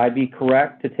would I be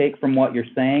correct to take from what you're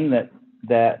saying that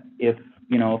if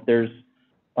there's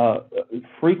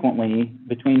frequently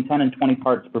between 10 and 20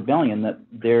 parts per billion, that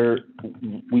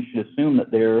we should assume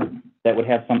that would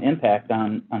have some impact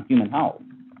on human health?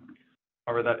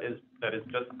 However, that is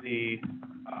just the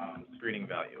screening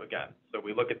value again. So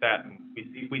we look at that and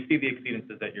we see the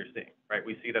exceedances that you're seeing, right?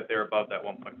 We see that they're above that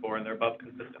 1.4 and they're above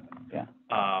consistently. Yeah.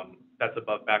 That's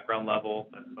above background level.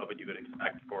 That's above what you would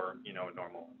expect for a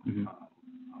normal mm-hmm.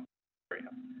 area.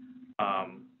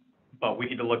 But we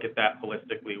need to look at that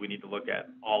holistically. We need to look at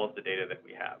all of the data that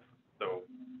we have. So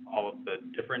all of the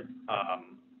different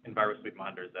EnviroSuite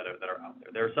monitors that are out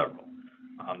there. There are several.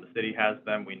 The city has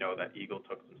them. We know that Eagle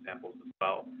took some samples as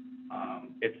well.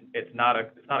 It's not a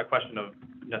question of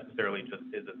necessarily just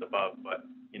is this above, but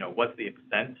what's the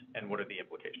extent and what are the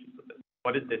implications of this?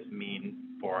 What does this mean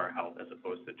for our health as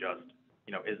opposed to just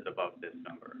is it above this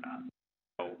number or not?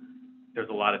 So there's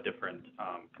a lot of different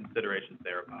considerations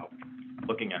there about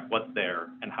looking at what's there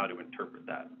and how to interpret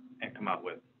that and come out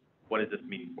with what does this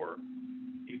mean for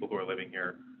people who are living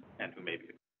here and who may be.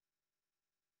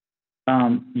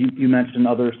 You mentioned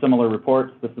other similar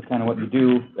reports. This is kind of what you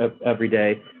do every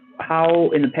day. How,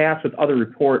 in the past with other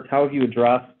reports, how have you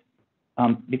addressed,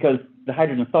 because the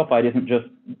hydrogen sulfide isn't just,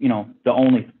 the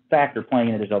only factor playing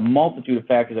in it. There's a multitude of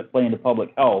factors that play into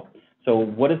public health. So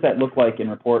what does that look like in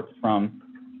reports from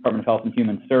Department of Health and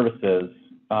Human Services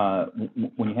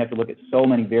when you have to look at so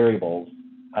many variables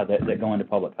that go into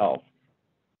public health?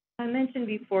 I mentioned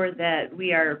before that we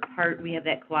have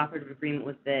that cooperative agreement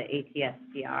with the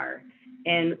ATSDR.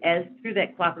 And as through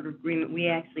that cooperative agreement, we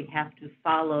actually have to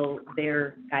follow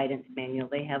their guidance manual.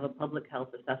 They have a public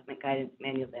health assessment guidance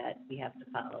manual that we have to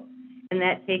follow. And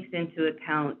that takes into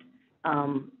account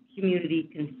community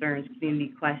concerns,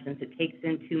 community questions. It takes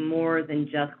into more than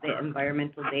just the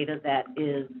environmental data that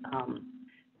is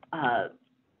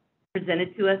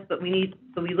presented to us, but we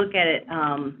look at it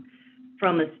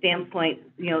from a standpoint,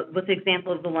 what's the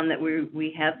example of the one that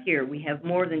we have here? We have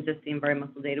more than just the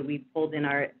environmental data. We pulled in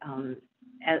our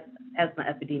asthma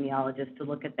epidemiologist to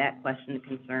look at that question and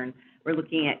concern. We're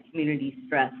looking at community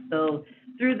stress. So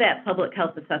through that public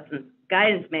health assessment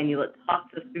guidance manual, it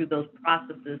talks us through those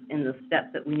processes and the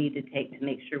steps that we need to take to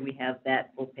make sure we have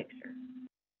that full picture.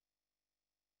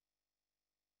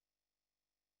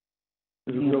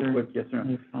 Real quick, yes or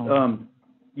no?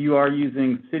 You are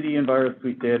using city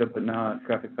EnviroSuite data, but not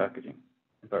graphic packaging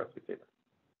EnviroSuite data.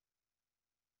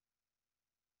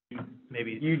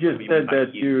 Maybe you just said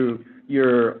that you're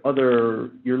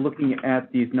looking at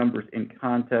these numbers in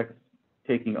context,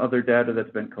 taking other data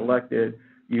that's been collected.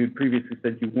 You previously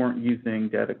said you weren't using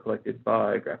data collected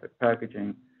by graphic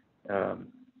packaging.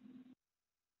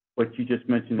 What you just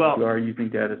mentioned is you are using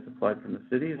data supplied from the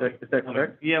city. Is that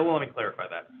correct? Yeah, well, let me clarify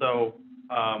that. So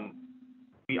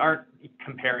we aren't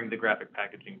comparing the graphic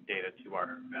packaging data to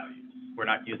our values. We're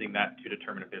not using that to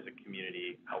determine if there's a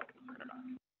community health concern or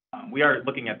not. We are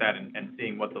looking at that and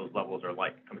seeing what those levels are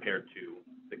like compared to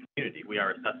the community. We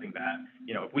are assessing that,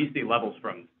 if we see levels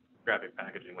from graphic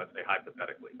packaging, let's say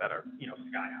hypothetically, that are,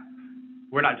 sky high,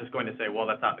 we're not just going to say, well,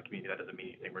 that's not in the community, that doesn't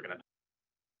mean anything, we're going to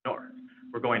ignore it.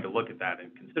 We're going to look at that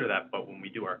and consider that, but when we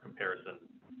do our comparison,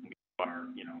 we are,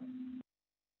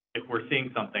 if we're seeing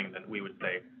something, then we would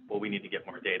say, well, we need to get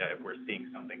more data. If we're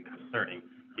seeing something concerning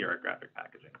here at graphic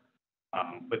packaging.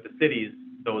 With the cities,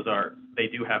 they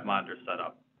do have monitors set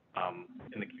up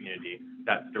in the community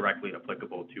that's directly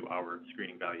applicable to our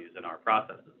screening values and our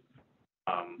processes.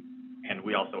 And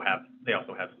they also have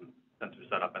some sensors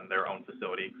set up in their own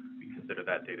facility. We consider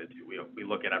that data too. We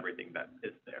look at everything that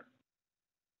is there.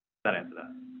 Does that answer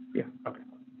that? Yeah. Okay.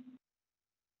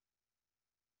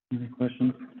 Any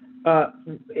questions?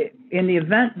 In the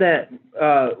event that,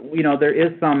 there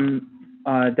is some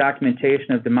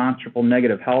documentation of demonstrable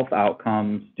negative health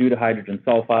outcomes due to hydrogen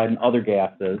sulfide and other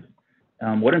gases,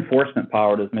 what enforcement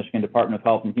power does Michigan Department of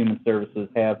Health and Human Services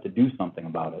have to do something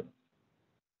about it?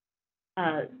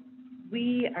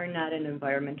 We are not an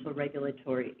environmental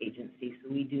regulatory agency,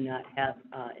 so we do not have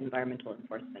environmental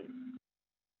enforcement.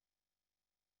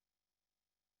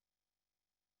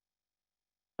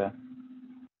 Okay.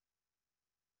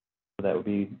 So that would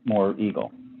be more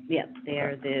EGLE. Yes, they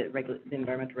are the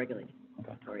environmental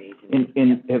regulatory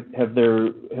agency. Has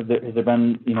there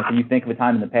been, can you think of a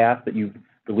time in the past that you've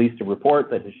released a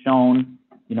report that has shown,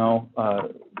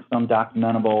 some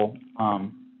documentable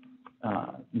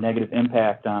negative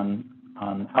impact on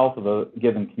health of a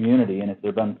given community, and has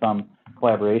there been some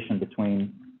collaboration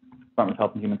between Department of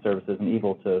Health and Human Services and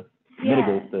EGLE to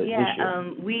mitigate the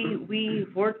issue? We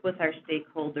work with our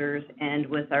stakeholders and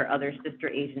with our other sister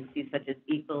agencies such as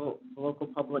EGLE, the local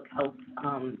public health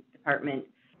department,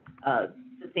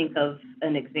 to think of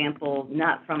an example,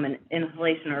 not from an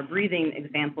inhalation or breathing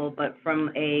example, but from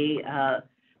a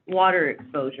water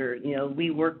exposure.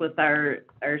 We work with our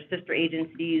sister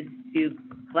agencies to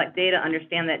collect data,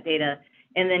 understand that data,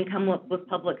 and then come up with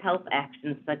public health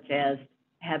actions such as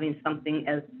having something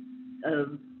as a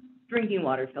drinking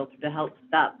water filter to help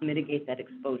mitigate that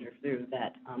exposure through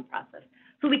that process.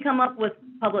 So we come up with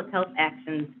public health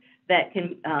actions that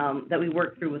we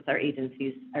work through with our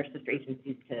agencies, our sister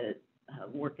agencies, to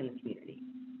work in the community.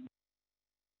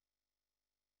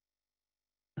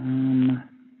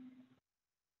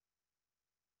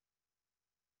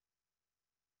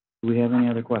 Do we have any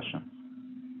other questions?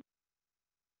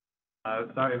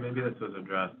 Sorry, maybe this was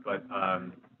addressed, but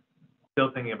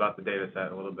still thinking about the data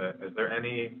set a little bit. Is there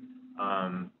any,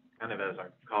 kind of as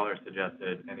our caller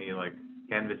suggested, any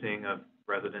canvassing of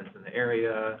residents in the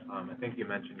area? I think you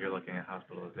mentioned you're looking at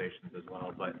hospitalizations as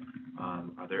well, but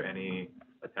are there any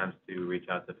attempts to reach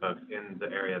out to folks in the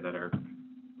area that are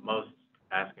most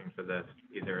asking for this,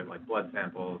 either blood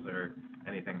samples or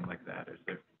anything like that?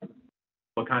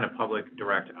 What kind of public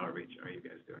direct outreach are you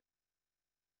guys doing?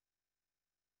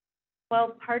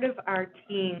 Well, part of our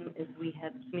team is we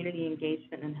have community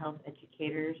engagement and health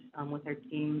educators with our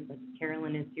team.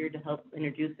 Carolyn is here to help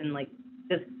introduce and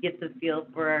just get the feel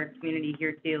for our community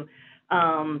here too.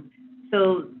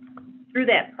 So through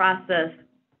that process,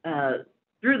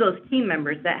 through those team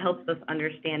members, that helps us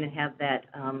understand and have that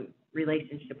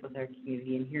relationship with our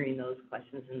community and hearing those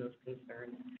questions and those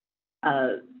concerns.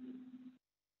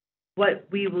 What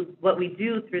we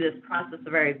do through this process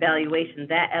of our evaluation,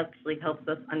 that actually helps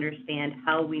us understand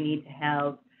how we need to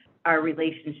have our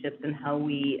relationships and how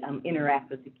we interact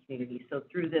with the community. So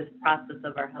through this process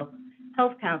of our health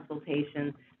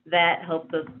consultation, that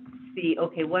helps us see,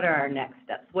 okay, what are our next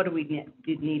steps? What do we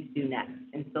need to do next?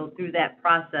 And so through that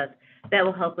process, that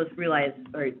will help us realize,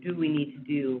 or what do we need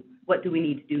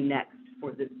to do next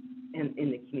for this in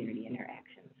the community interactions.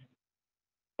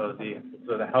 So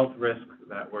the health risk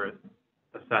that we're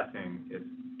assessing is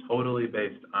totally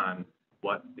based on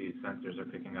what these sensors are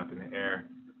picking up in the air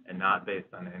and not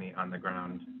based on any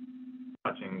on-the-ground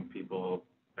touching people,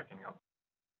 checking out.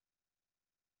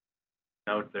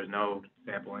 No, there's no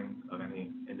sampling of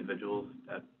any individuals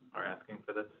that are asking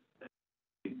for this that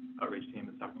the outreach team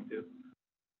is talking to.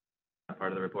 Not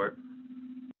part of the report.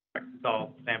 It's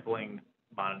all sampling,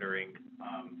 monitoring.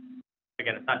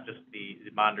 Again, it's not just the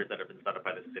monitors that have been set up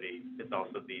by the city, it's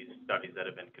also these studies that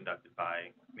have been conducted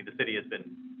by, the city has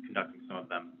been conducting some of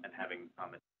them and having,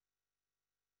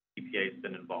 EPA has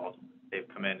been involved. They've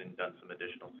come in and done some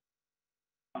additional,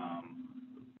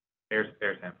 air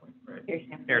sampling, right?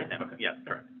 Air sampling, yes,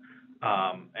 correct.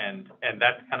 And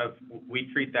that's kind of, we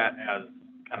treat that as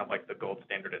kind of like the gold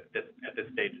standard at this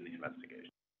stage in the investigation.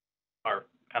 Our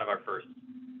first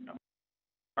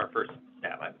our first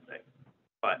stab, I'd say.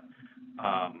 But,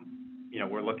 you know,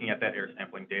 we're looking at that air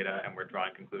sampling data and we're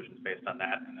drawing conclusions based on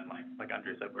that. And then like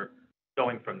Andre said, we're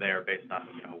going from there based on,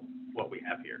 you know, what we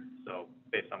have here. So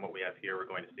based on what we have here, we're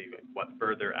going to see what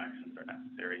further actions are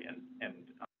necessary and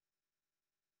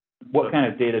What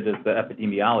kind of data does the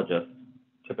epidemiologist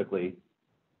typically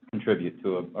contribute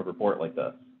to a report like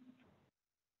this?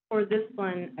 For this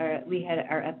one, we had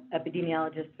our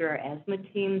epidemiologist through our asthma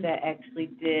team that actually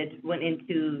went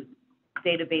into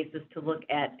databases to look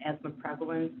at asthma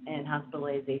prevalence and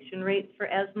hospitalization rates for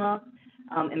asthma,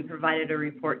 and provided a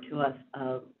report to us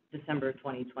December of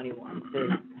 2021 to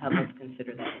help us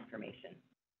consider that information.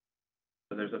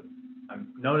 So I'm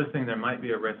noticing there might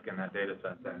be a risk in that data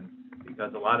set then,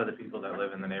 because a lot of the people that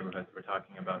live in the neighborhoods we're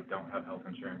talking about don't have health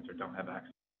insurance or don't have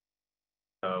access.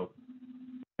 So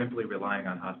simply relying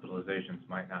on hospitalizations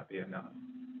might not be enough.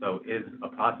 So is a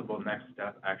possible next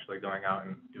step actually going out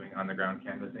and doing on-the-ground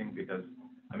canvassing? Because,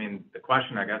 I mean, the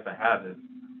question I guess I have is,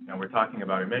 you know, we're talking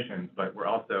about emissions, but we're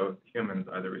also, humans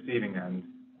are the receiving end,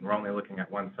 and we're only looking at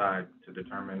one side to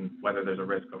determine whether there's a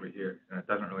risk over here, and it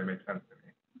doesn't really make sense to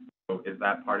me. So is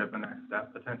that part of the next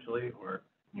step potentially, or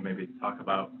can you maybe talk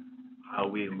about how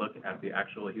we look at the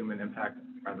actual human impact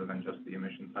rather than just the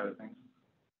emission side of things?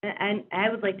 And I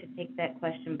would like to take that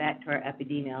question back to our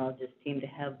epidemiologist team to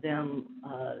have them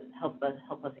help us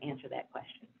answer that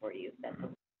question for you. That's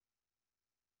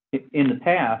okay. In the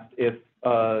past, if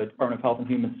Department of Health and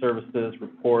Human Services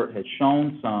report has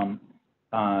shown some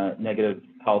negative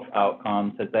health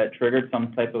outcomes, has that triggered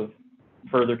some type of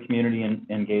further community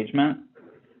engagement,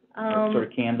 sort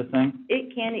of canvassing?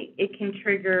 It can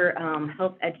trigger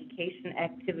health education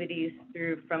activities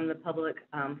from the public,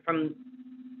 from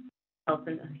Health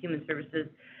and Human Services.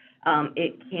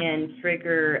 It can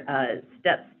trigger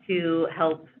steps to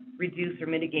help reduce or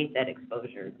mitigate that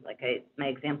exposure. Like my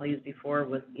example I used before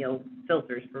was, you know,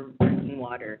 filters for drinking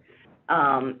water.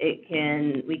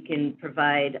 We can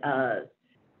provide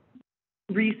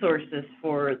resources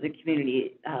for the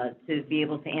community to be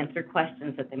able to answer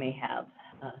questions that they may have,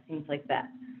 things like that.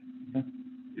 Do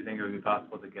you think it would be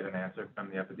possible to get an answer from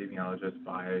the epidemiologist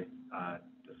by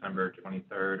December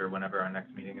 23rd or whenever our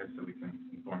next meeting is, so we can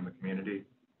inform the community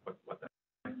what that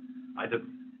is?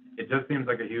 It just seems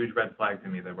like a huge red flag to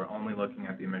me that we're only looking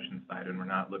at the emissions side and we're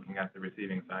not looking at the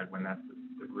receiving side when that's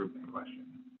the group in question.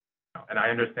 And I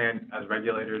understand as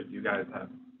regulators, you guys have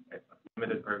a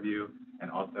limited purview and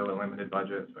also a limited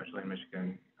budget, especially in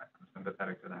Michigan. I'm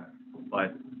sympathetic to that.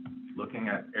 But looking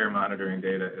at air monitoring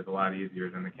data is a lot easier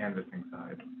than the canvassing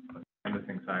side. But the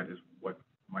canvassing side is what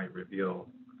might reveal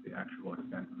the actual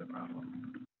extent of the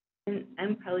problem. And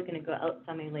I'm probably going to go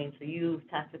outside my lane, so you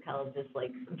toxicologists,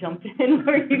 like, jump in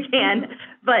where you can.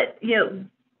 But, you know,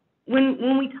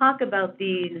 when we talk about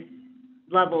these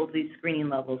levels, these screening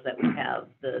levels that we have,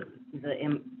 the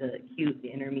acute, the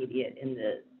intermediate, and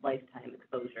the lifetime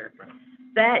exposure,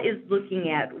 that is looking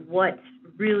at what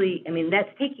really, I mean, that's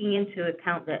taking into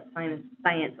account that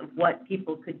science of what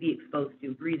people could be exposed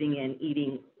to, breathing in,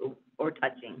 eating, or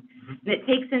touching. And it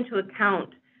takes into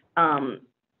account,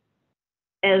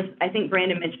 as I think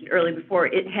Brandon mentioned earlier before,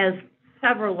 it has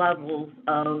several levels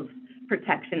of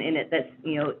protection in it. That's,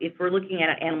 you know, if we're looking at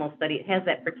an animal study, it has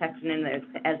that protection in there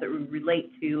as it would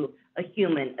relate to a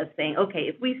human, of saying, okay,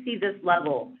 if we see this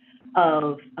level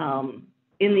of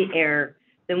in the air,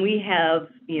 then we have,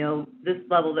 you know, this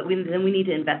level that then we need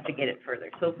to investigate it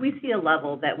further. So if we see a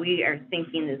level that we are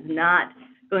thinking is not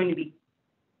going to be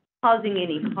causing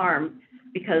any harm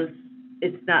because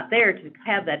it's not there to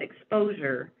have that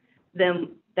exposure, then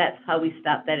that's how we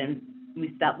stop that and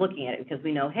we stop looking at it, because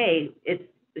we know, hey,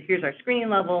 here's our screening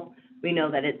level. We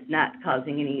know that it's not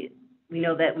causing any, we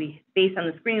know that based on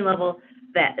the screening level,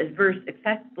 that adverse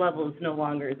effect level is no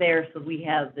longer there, so we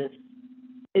have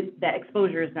that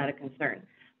exposure is not a concern.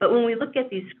 But when we look at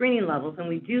these screening levels and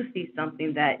we do see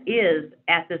something that is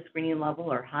at the screening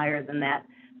level or higher than that,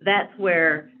 that's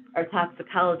where our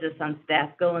toxicologists on staff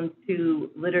go into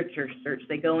literature search.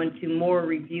 They go into more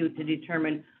review to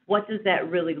determine what does that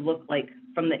really look like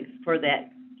for that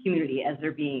community as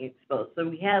they're being exposed.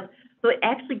 So it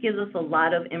actually gives us a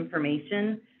lot of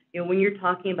information. You know, when you're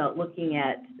talking about looking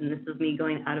at, and this is me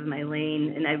going out of my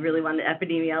lane, and I really want the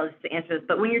epidemiologist to answer this,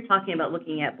 but when you're talking about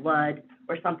looking at blood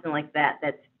or something like that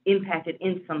that's impacted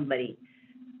in somebody,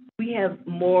 we have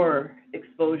more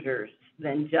exposures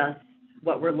than just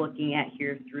what we're looking at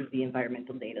here through the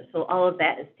environmental data. So all of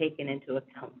that is taken into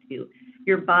account too.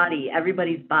 Your body,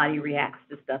 everybody's body reacts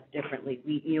to stuff differently.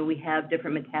 We have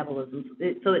different metabolisms,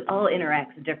 so it all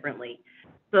interacts differently.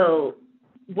 So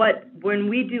when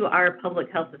we do our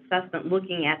public health assessment,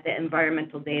 looking at the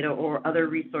environmental data or other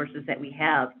resources that we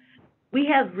have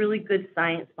really good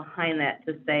science behind that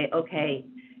to say, okay,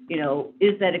 you know,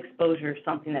 is that exposure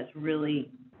something that's really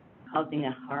causing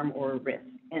a harm or a risk?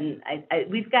 And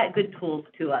we've got good tools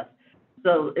to us.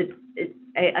 So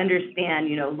I understand,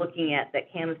 you know, looking at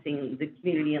that, canvassing the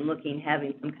community and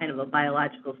having some kind of a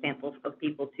biological sample of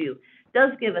people too,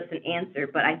 does give us an answer,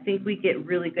 but I think we get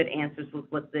really good answers with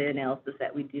what the analysis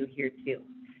that we do here too.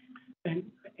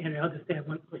 And I'll just add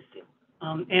one question.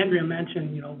 Andrea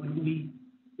mentioned, you know, when we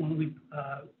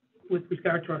with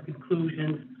regard to our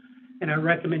conclusions and our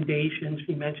recommendations,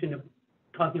 she mentioned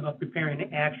talking about preparing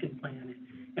an action plan.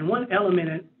 And one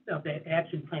element of that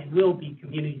action plan will be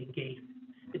community engagement.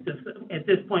 At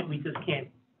this point, we just can't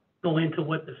go into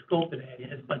what the scope of that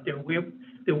is, but there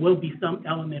will be some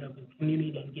element of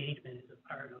community engagement as a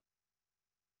part of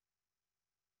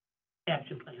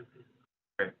action plan.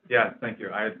 Great. Yeah, thank you.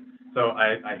 I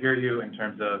hear you in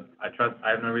terms of, I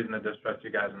have no reason to distrust you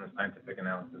guys on the scientific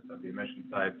analysis of the emission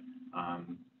side.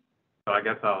 So I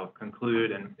guess I'll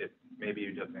conclude, and maybe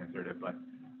you just answered it, but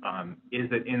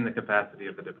is it in the capacity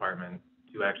of the department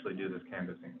to actually do this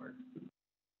canvassing work?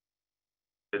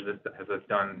 Has this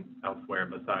done elsewhere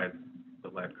besides the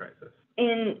lead crisis?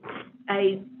 And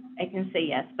I can say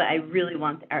yes, but I really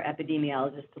want our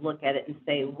epidemiologists to look at it and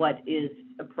say what is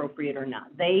appropriate or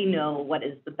not. They know what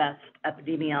is the best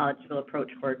epidemiological approach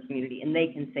for a community, and they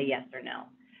can say yes or no.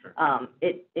 Sure.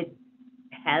 It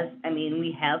has, I mean,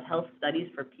 we have health studies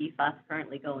for PFAS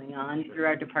currently going on through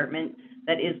our department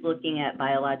that is looking at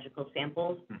biological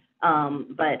samples,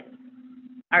 but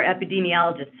our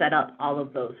epidemiologists set up all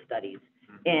of those studies.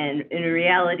 And in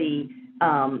reality,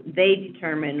 they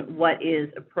determine what is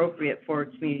appropriate for a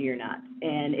community or not.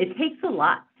 And it takes a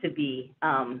lot to be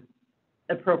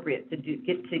appropriate to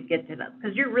get to that,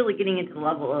 because you're really getting into the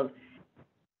level of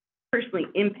personally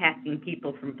impacting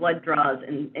people from blood draws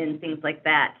and things like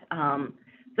that.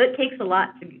 So it takes a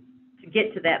lot to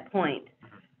get to that point,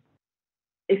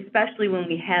 especially when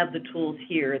we have the tools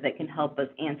here that can help us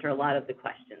answer a lot of the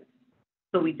questions,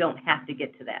 so we don't have to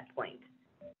get to that point.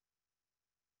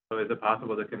 So is it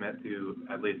possible to commit to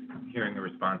at least hearing a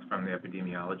response from the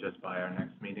epidemiologist by our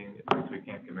next meeting? Since we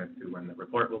can't commit to when the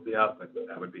report will be out, but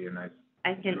that would be a nice.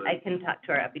 I can talk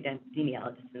to our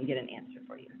epidemiologist and get an answer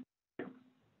for you.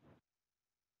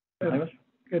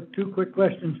 Got two quick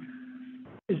questions.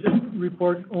 Is this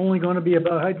report only going to be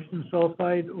about hydrogen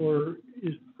sulfide, or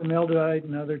is formaldehyde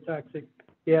and other toxic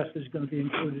gases going to be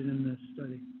included in this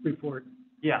study report?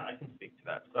 Yeah, I can speak to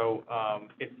that. So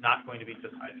it's not going to be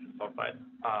just hydrogen sulfide.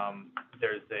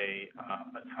 There's a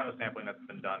ton of sampling that's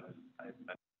been done, as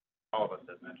all of us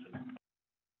have mentioned.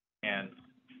 And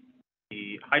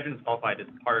the hydrogen sulfide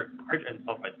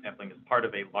sampling is part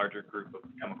of a larger group of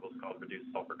chemicals called reduced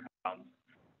sulfur compounds.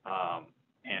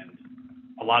 And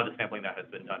a lot of the sampling that has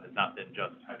been done has not been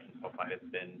just hydrogen sulfide,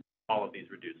 it's been all of these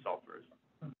reduced sulfurs.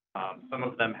 Some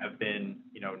of them have been,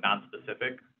 you know,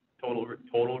 non-specific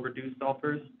total reduced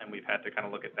sulfurs, and we've had to kind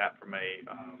of look at that from a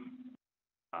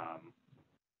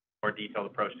more detailed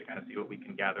approach to kind of see what we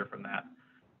can gather from that.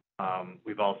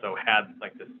 We've also had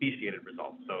like the speciated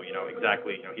results. So, you know,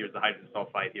 exactly, you know, here's the hydrogen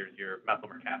sulfide, here's your methyl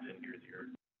mercaptan, here's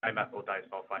your dimethyl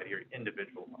disulfide, here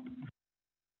individual ones.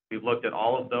 We've looked at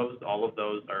all of those. All of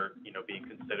those are, you know, being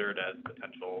considered as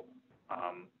potential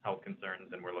health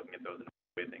concerns, and we're looking at those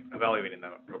and evaluating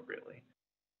them appropriately.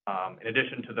 In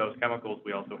addition to those chemicals,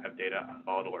 we also have data on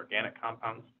volatile organic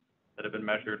compounds that have been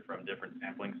measured from different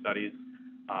sampling studies.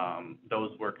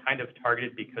 Those were kind of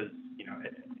targeted because, you know,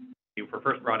 you were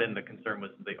first brought in, the concern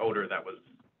was the odor that was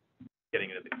getting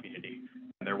into the community,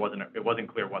 and it wasn't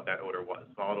clear what that odor was.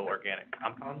 Volatile organic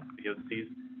compounds,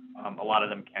 VOCs, a lot of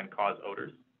them can cause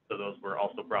odors, so those were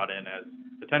also brought in as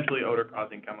potentially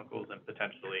odor-causing chemicals and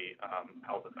potentially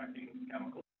health-affecting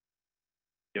chemicals.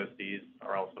 VOCs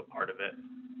are also part of it.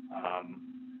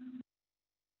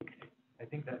 I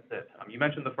think that's it. You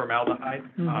mentioned the formaldehyde.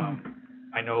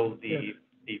 I know the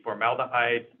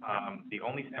formaldehyde, the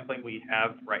only sampling we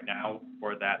have right now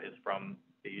for that is from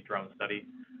the drone study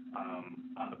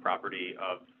on the property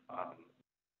of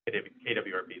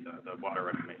KWRP, the water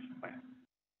reclamation plant.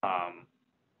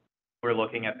 We're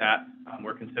looking at that.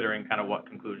 We're considering kind of what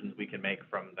conclusions we can make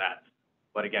from that.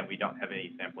 But again, we don't have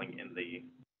any sampling in the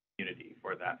community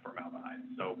for that formaldehyde.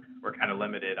 So we're kind of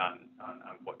limited on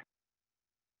what can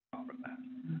come from that.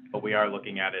 But we are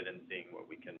looking at it and seeing what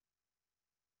we can.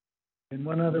 And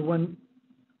one other one,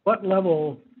 what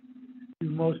level do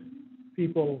most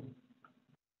people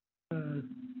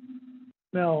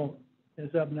smell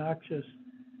as obnoxious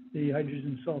the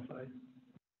hydrogen sulfide?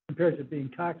 compared to being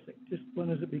toxic? Just when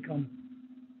does it become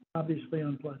obviously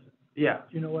unpleasant? Yeah,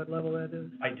 Do you know what level that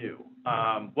is? I do.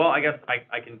 Well, I guess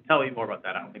I can tell you more about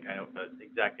that. I don't think I know the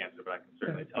exact answer, but I can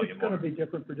certainly tell you It's more. gonna be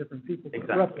different for different people, but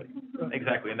Exactly. roughly.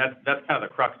 Exactly, and that's kind of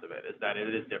the crux of it, is that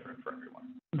it is different for everyone.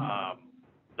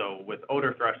 So with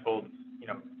odor thresholds, you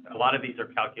know, a lot of these are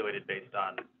calculated based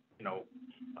on, you know,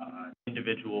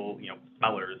 individual, you know,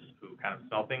 smellers who kind of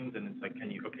smell things, and it's like,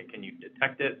 can you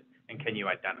detect it, and can you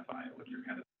identify it, which are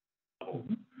kind of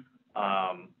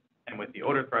levels. And with the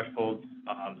odor thresholds,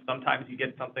 sometimes you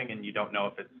get something and you don't know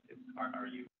if are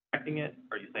you detecting it?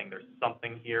 Are you saying there's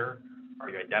something here? Are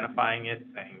you identifying it,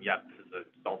 saying, yep, this is a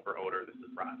sulfur odor, this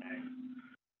is rotten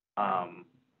eggs?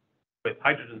 With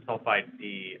hydrogen sulfide,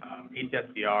 the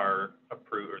ATSCR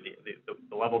approved, or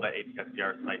the level that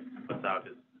ATSCR site puts out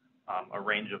is a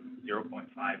range of 0.5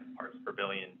 parts per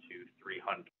billion to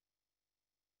 300.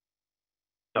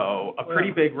 So a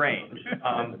pretty big range,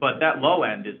 but that low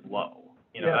end is low.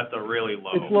 You know, that's a really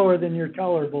low. It's lower than your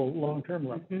tolerable long-term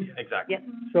level. Exactly. Yep.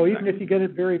 So even if you get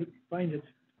it find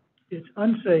it's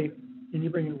unsafe, and you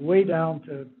bring it way down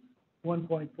to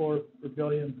 1.4 per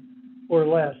billion or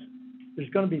less, there's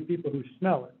gonna be people who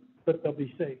smell it, but they'll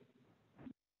be safe.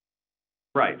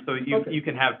 Right, so you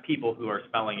can have people who are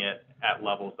smelling it at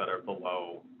levels that are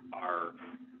below our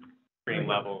screening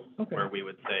levels, where we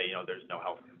would say, you know, there's no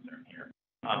health concern here.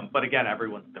 But again,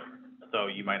 everyone's different. So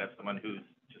you might have someone who's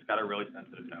just got a really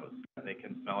sensitive nose, and they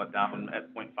can smell it down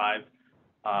at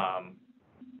 0.5.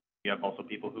 You have also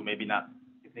people who maybe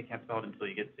they can't smell it until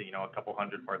you get to, you know, a couple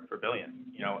hundred parts per billion.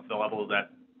 You know, the level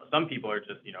that some people are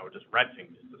just, you know, just retching,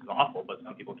 just this is awful, but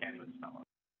some people can't even smell it.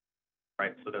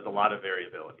 Right, so there's a lot of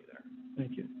variability there.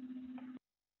 Thank you.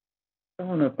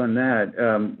 Following up on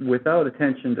that, without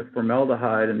attention to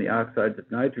formaldehyde and the oxides of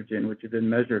nitrogen, which have been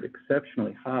measured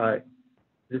exceptionally high,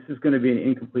 this is going to be an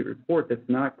incomplete report that's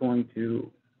not going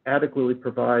to adequately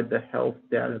provide the health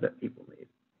data that people need.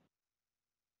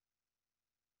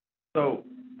 So,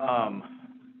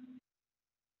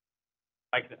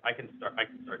 I can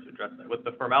start to address that. With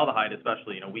the formaldehyde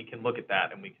especially, you know, we can look at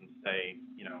that and we can say,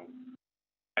 you know,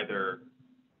 either,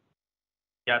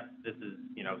 yes, this is,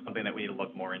 you know, something that we need to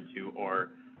look more into,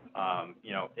 or,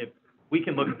 you know, if we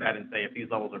can look at that and say if these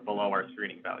levels are below our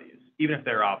screening values, even if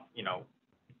they're off, you know,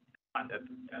 at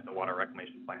the water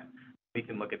reclamation plant, we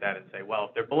can look at that and say, well,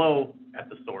 if they're below at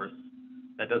the source,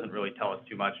 that doesn't really tell us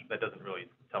too much. That doesn't really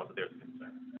tell us that there's a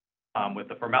concern. With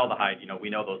the formaldehyde, you know, we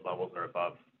know those levels are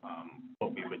above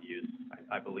what we would use,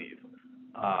 I believe.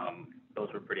 Those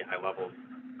were pretty high levels,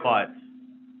 but,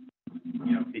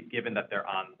 you know, given that they're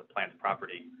on the plant's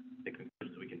property, the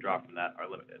conclusions we can draw from that are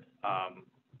limited.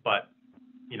 But,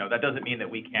 you know, that doesn't mean that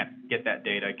we can't get that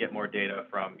data, get more data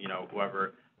from, you know,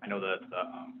 whoever. I know that the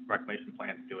reclamation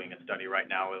plant is doing a study right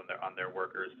now on their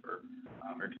workers for,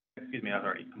 has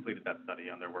already completed that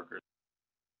study on their workers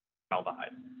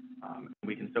formaldehyde.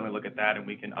 We can certainly look at that, and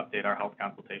we can update our health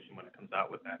consultation when it comes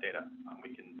out with that data.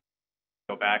 We can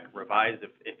go back, revise if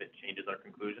it changes our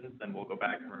conclusions, then we'll go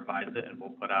back and revise it, and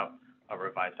we'll put out a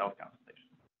revised health consultation.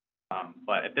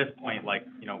 But at this point, like,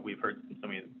 you know, we've heard from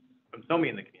so many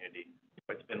in the community,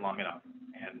 it's been long enough,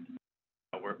 and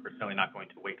we're certainly not going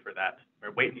to wait for that,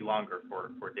 or wait any longer for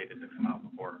data to come out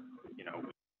before, you know,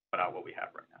 we put out what we have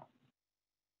right now.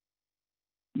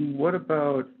 What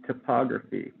about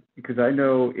topography? Because I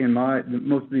know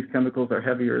most of these chemicals are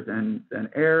heavier than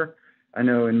air. I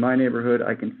know in my neighborhood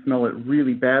I can smell it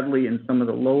really badly. In some of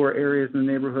the lower areas in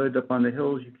the neighborhood, up on the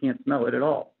hills, you can't smell it at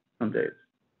all some days.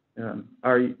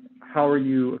 How are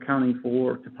you accounting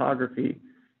for topography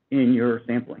in your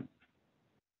sampling?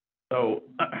 So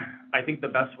I think the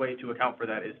best way to account for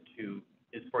that is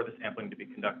for the sampling to be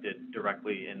conducted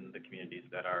directly in the communities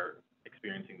that are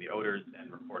experiencing the odors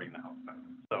and reporting the health effects.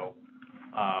 So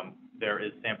there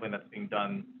is sampling that's being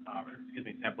done,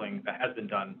 sampling that has been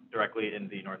done directly in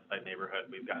the Northside neighborhood.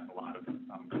 We've gotten a lot of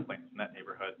complaints in that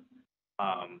neighborhood.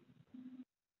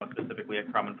 Specifically at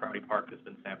Crum and Prouty Park, there's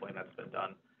been sampling that's been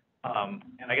done.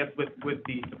 And I guess with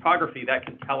the topography, that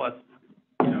can tell us,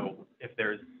 you know, if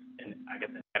there's an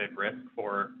added risk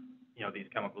for, you know, these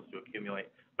chemicals to accumulate.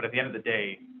 But at the end of the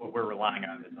day, what we're relying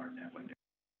on is our sampling data.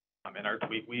 And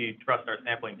we trust our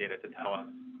sampling data to tell us,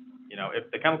 you know, if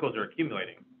the chemicals are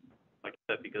accumulating, like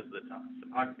I said, because of the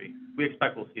topography, we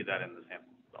expect we'll see that in the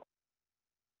sample itself.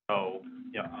 So,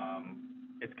 you know,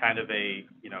 it's kind of a,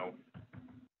 you know,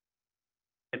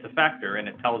 it's a factor, and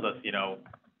it tells us, you know,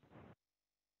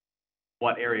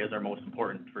 what areas are most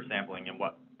important for sampling and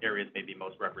what areas may be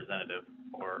most representative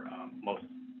or most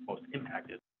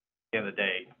impacted. At the end of the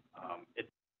day, it's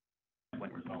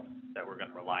sampling results that we're going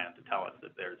to rely on to tell us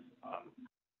if there's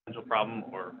potential problem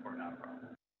or not a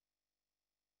problem.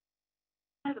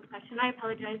 I have a question. I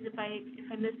apologize if I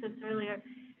missed this earlier.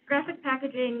 Graphic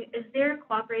packaging, is their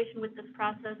cooperation with this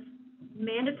process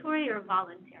mandatory or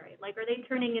voluntary? Like, are they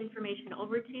turning information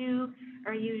over to you?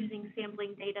 Or are you using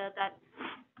sampling data that's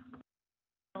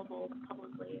available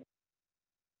publicly?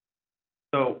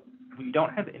 So we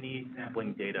don't have any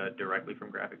sampling data directly from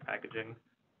graphic packaging.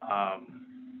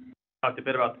 Talked a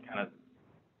bit about the kind of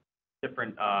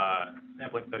different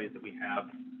sampling studies that we have,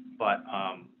 but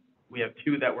we have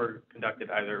two that were conducted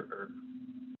or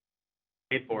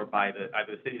paid for by either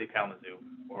the city of Kalamazoo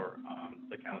or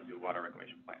the Kalamazoo Water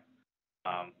Reclamation Plant,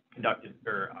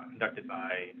 conducted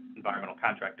by environmental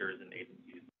contractors and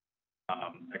agencies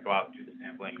that go out, do the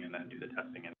sampling, and then do the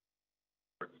testing and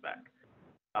reports back.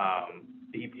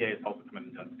 The EPA has also come in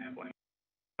and done sampling.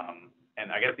 And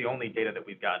I guess the only data that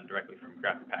we've gotten directly from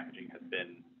graphic packaging has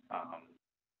been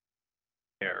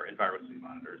their environmental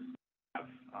monitors have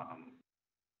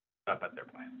up at their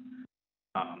plant.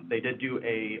 They did do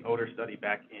a odor study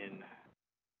back in,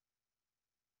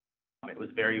 it was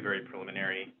very, very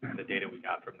preliminary, and the data we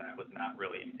got from that was not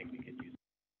really anything we could use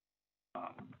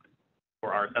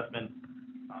for our assessment.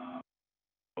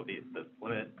 So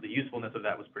the usefulness of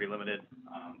that was pretty limited,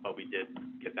 but we did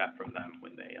get that from them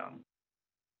when they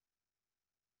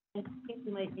I think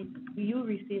we might need, you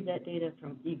received that data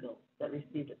from Eagle, that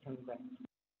received it from Grant.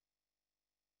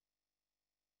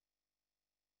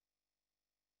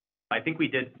 I think we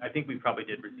probably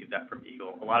did receive that from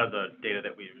Eagle. A lot of the data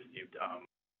that we received,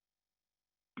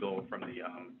 Eagle from the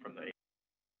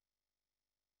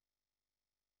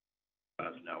let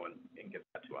us know and get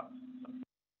that to us. So.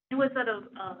 And was that a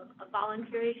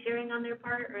voluntary sharing on their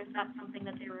part, or is that something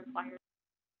that they required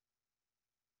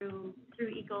through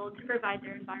Eagle to provide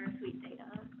their EnviroSuite data?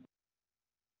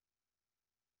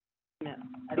 No,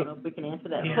 I don't know if we can answer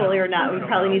that fully or not. We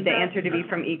probably need the answer to be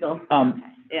from Eagle.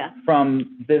 Yeah.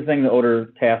 From visiting the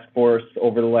odor task force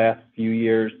over the last few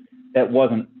years, that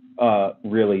wasn't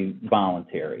really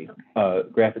voluntary. Okay.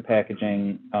 Graphic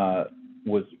Packaging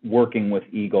was working with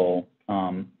Eagle.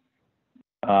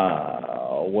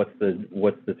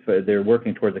 They're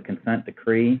working towards a consent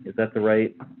decree. Is that the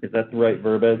right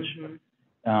verbiage?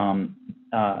 Mm-hmm.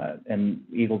 And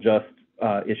Eagle just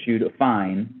issued a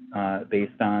fine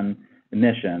based on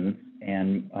emissions,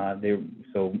 and they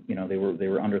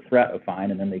were under threat of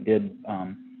fine, and then they did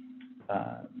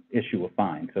issue a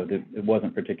fine. So it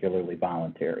wasn't particularly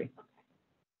voluntary.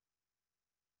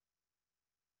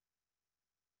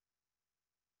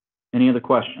 Any other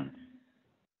questions?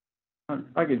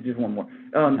 I could do one more.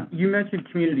 You mentioned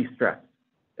community stress.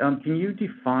 Can you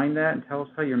define that and tell us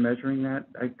how you're measuring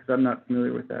that? Because I'm not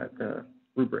familiar with that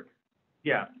rubric.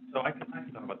 Yeah, so I can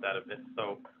talk about that a bit.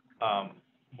 So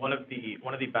one of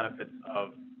the benefits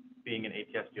of being an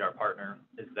ATSDR partner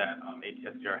is that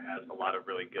ATSDR has a lot of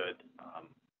really good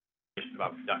information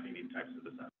about conducting these types of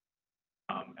assessments.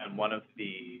 And one of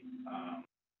the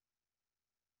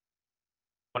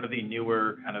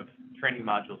newer kind of training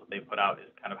modules that they put out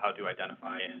is kind of how to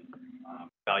identify and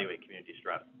evaluate community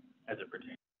stress as it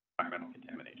pertains to environmental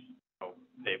contamination. So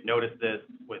they've noticed this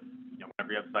with,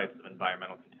 whenever you have sites of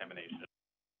environmental contamination,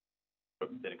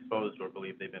 been exposed or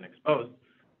believe they've been exposed,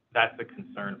 that's a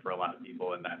concern for a lot of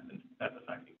people, and that's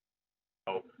affecting.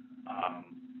 So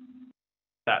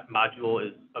that module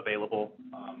is available.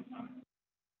 I'd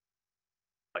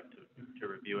like to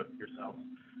review it yourself.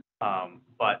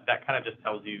 But that kind of just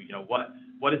tells you,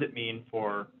 what does it mean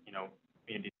for,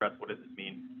 community stress? What does this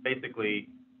mean? Basically,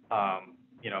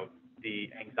 the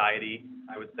anxiety,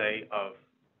 I would say, of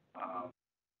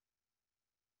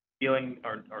feeling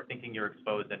or thinking you're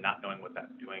exposed and not knowing what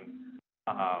that's doing,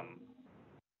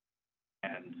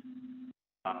 and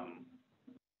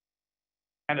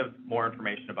kind of more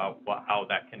information about how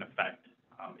that can affect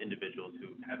individuals who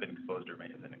have been exposed or may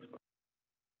have been exposed.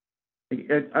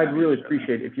 I'd really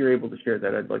appreciate it if you're able to share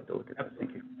that. I'd like to look at that.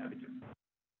 Thank you. Happy to.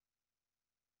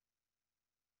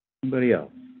 Anybody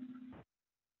else?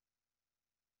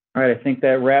 All right, I think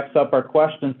that wraps up our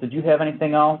questions. Did you have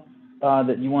anything else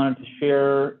that you wanted to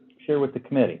share with the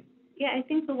committee? Yeah, I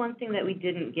think the one thing that we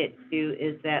didn't get to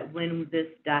is that when this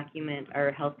document,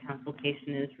 our health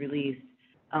consultation, is released,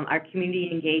 our community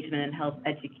engagement and health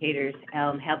educators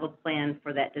have a plan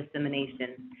for that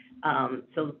dissemination.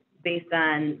 So based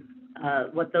on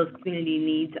what those community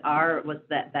needs are, what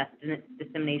that best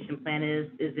dissemination plan is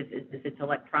if it's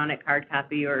electronic, hard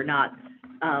copy or not,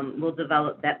 we'll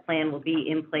develop, that plan will be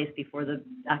in place before the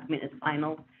document is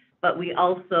final. But we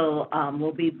also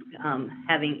will be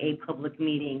having a public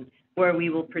meeting where we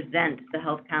will present the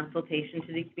health consultation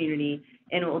to the community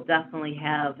and we'll definitely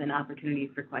have an opportunity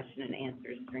for question and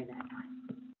answers during that time.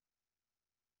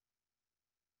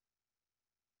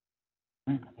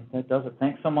 I think that does it.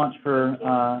 Thanks so much for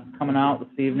coming out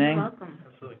this evening. You're welcome.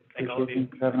 Absolutely. Thank all of you.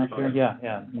 Appreciate you having us here.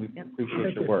 Yeah, we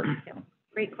appreciate your work. Yep.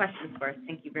 Great questions for us.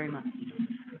 Thank you very much.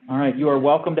 All right, you are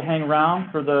welcome to hang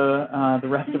around for the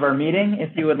rest of our meeting if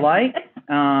you would like.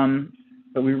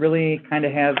 But we really kind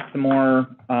of have some more,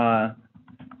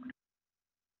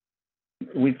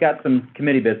 we've got some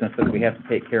committee business that we have to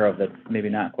take care of that's maybe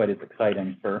not quite as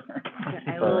exciting for.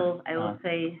 I will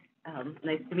say,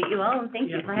 nice to meet you all, and thank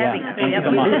you for Yeah, having us. thank you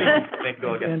so much. Thank you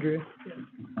all again. Andrea. Thank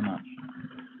you so much.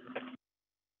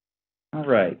 All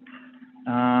right.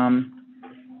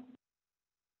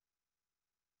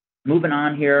 Moving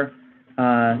on here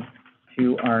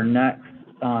to our next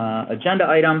agenda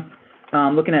item,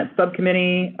 looking at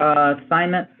subcommittee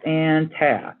assignments and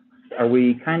tasks. Are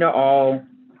we kind of all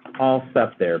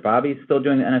set there? Bobby's still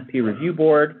doing the NFP review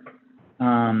board.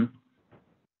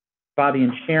 Bobby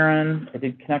and Sharon, I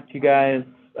did connect you guys,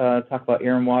 talk about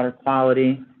air and water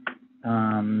quality.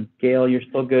 Gail, you're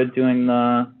still good doing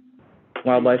the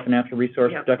wildlife and natural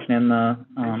resource protection and the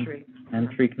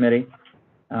and tree committee.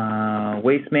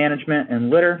 Waste management and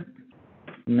litter?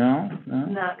 No?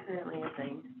 Not currently a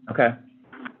thing. Okay.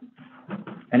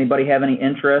 Anybody have any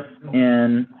interest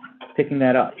in picking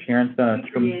that up? Sharon's done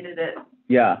We created it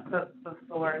yeah.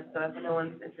 before, so if no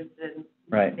one's interested in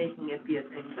Right. making it be a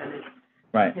thing, then it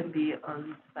Right. can be on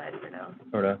the side for now.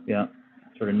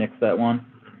 Sort of nix that one.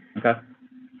 Okay.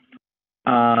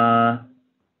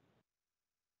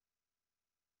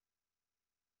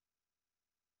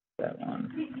 That one.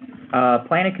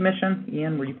 Planning Commission,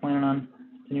 Ian, were you planning on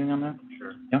continuing on that?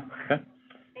 Sure. Yeah, okay.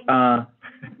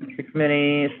 Tree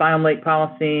Committee, Asylum Lake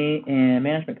Policy and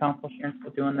Management Council, Sharon's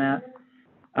still doing that.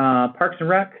 Parks and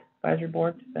Rec Advisory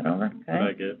Board, is that over?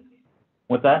 Okay.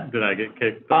 What's that? Did I get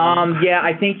kicked? Yeah,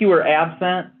 I think you were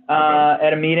absent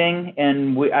at a meeting,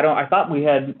 and I thought we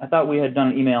had done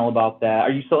an email about that.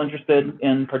 Are you still interested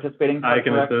in participating? In I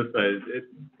can Parks and assist.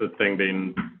 The thing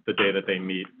being, the day that they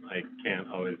meet, I can't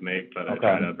always make, but I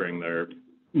try to bring their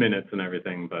minutes and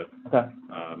everything. But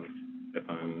if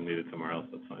I'm needed somewhere else,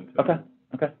 that's fine too.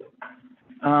 Okay.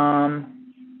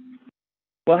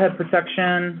 Wellhead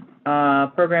Protection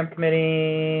Program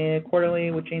Committee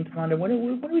quarterly with James Fonda. What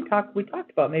did we talk? We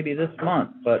talked about maybe this month,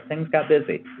 but things got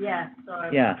busy. Yeah, so I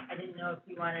didn't know if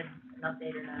you wanted an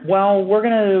update or not. Well, we're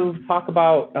going to talk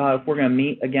about if we're going to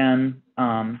meet again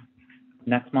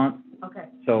next month. Okay.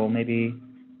 So maybe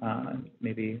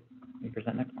we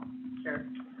present next month. Sure.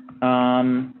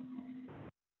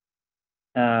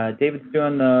 David's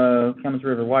doing the Kalamazoo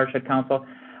River Watershed Council.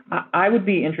 I would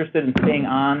be interested in staying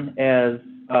on as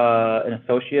an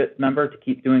associate member to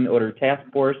keep doing the odor task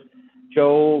force.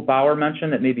 Joe Bauer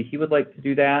mentioned that maybe he would like to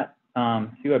do that.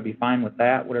 Sue, I'd be fine with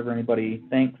that, whatever anybody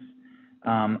thinks.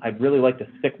 I'd really like to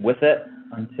stick with it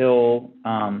until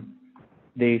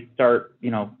they start,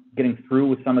 getting through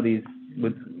with some of these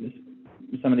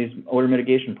odor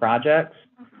mitigation projects.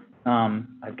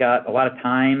 I've got a lot of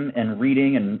time and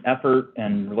reading and effort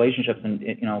and relationships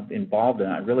involved in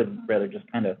it. I'd really rather just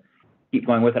kind of keep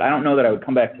going with it. I don't know that I would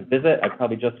come back to visit. I'd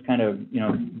probably just kind of,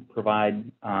 provide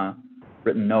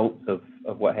written notes of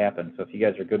what happened. So if you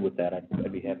guys are good with that,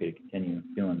 I'd be happy to continue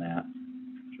doing that.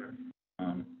 Sure.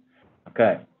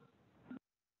 Okay.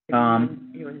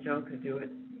 You and Joe could do it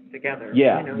together.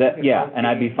 Yeah, and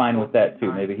I'd be both fine with that too.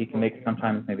 times. Maybe he can make it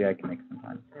sometimes, maybe I can make it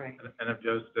sometimes. Right. And if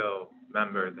Joe's still a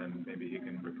member, then maybe he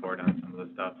can report on some of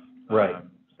the stuff. Right.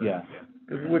 Yeah.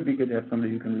 It would be good to have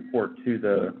somebody who can report to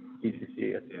the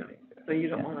ECC. So you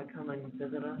don't want to come and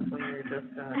visit us when you're just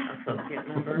an associate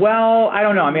member? Well, I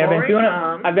don't know. I mean, I've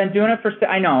been doing it for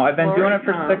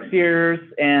 6 years,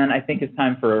 and I think it's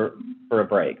time for a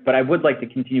break. But I would like to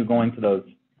continue going to those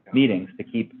meetings to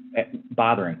keep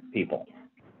bothering people.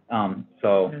 That's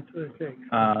what it takes.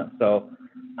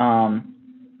 All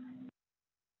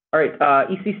right,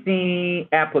 ECC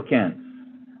applicants.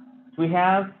 Do we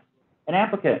have an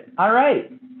applicant? All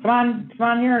right, come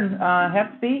on here and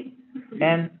have a seat,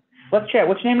 and let's chat.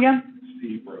 What's your name again?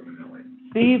 Steve Romanelli.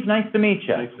 Steve, nice to meet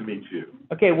you. Nice to meet you.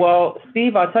 Okay, well,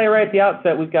 Steve, I'll tell you right at the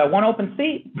outset, we've got one open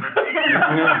seat,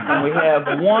 and we have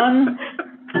one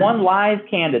live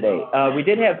candidate. We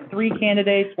did have 3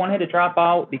 candidates. One had to drop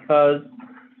out because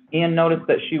Ian noticed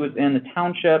that she was in the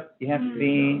township. You have to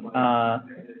be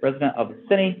resident of the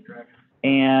city.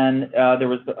 And there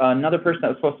was another person that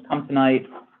was supposed to come tonight,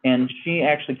 and she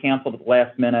actually canceled at the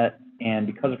last minute. And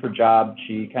because of her job,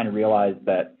 she kind of realized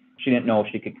that she didn't know if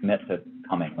she could commit to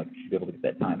coming, like she'd be able to get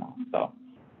that time off. So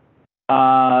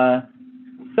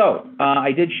So,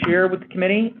 I did share with the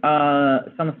committee,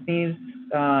 some of Steve's,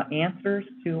 answers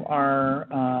to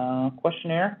our,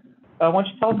 questionnaire. Why don't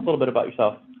you tell us a little bit about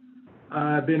yourself?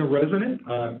 I've been a resident.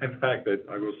 In fact,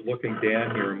 I was looking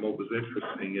down here, and what was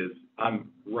interesting is I'm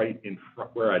right in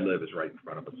front, where I live is right in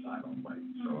front of a silent lake,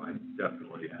 so I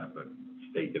definitely have a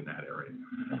stake in that area.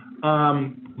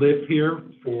 Lived here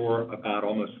for about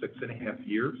almost 6.5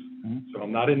 years, so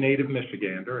I'm not a native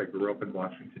Michigander. I grew up in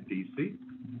Washington, D.C.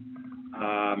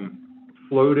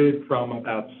 Floated from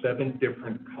about 7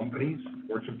 different companies,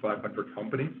 Fortune 500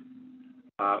 companies,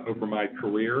 over my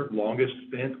career. Longest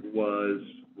stint was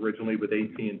originally with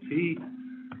AT&T.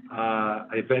 I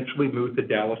eventually moved to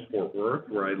Dallas-Fort Worth,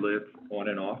 where I lived on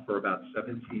and off for about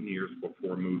 17 years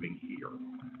before moving here.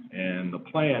 And the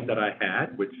plan that I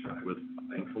had, which I was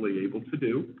thankfully able to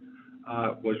do,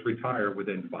 was retire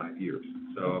within 5 years.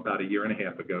 So about 1.5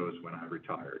 years ago is when I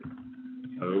retired.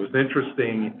 So it was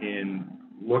interesting in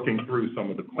looking through some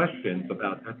of the questions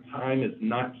about that time is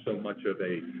not so much of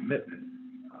a commitment.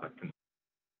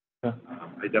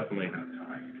 I definitely have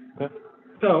time. Okay.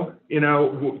 So,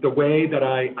 the way that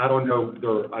I don't know,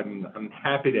 I'm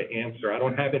happy to answer. I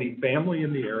don't have any family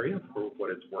in the area for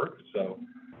what it's worth, so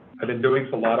I've been doing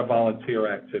a lot of volunteer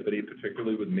activity,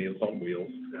 particularly with Meals on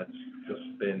Wheels. That's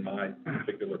just been my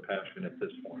particular passion at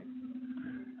this point.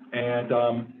 And,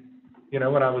 when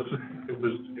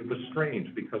it was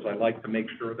strange because I like to make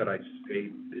sure that I stay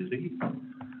busy.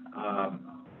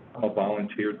 I'm a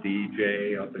volunteer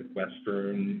DJ up at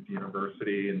Western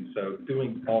University, and so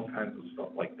doing all kinds of stuff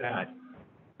like that.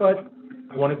 But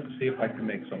I wanted to see if I could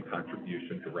make some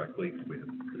contribution directly with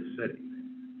the city.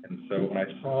 And so when I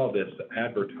saw this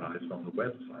advertised on the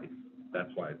website,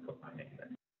 that's why I put my name in.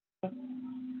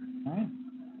 All right.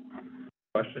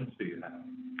 Questions do you have?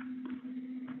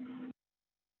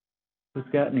 Who's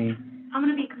got any? I'm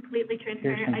going to be completely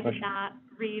transparent. I did question. not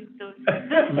read those.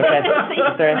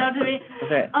 Okay. Down to me.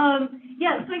 Okay.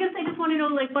 Yeah, so I guess I just want to know,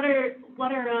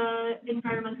 what are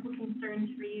environmental concerns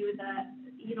for you that,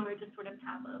 are just sort of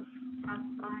top of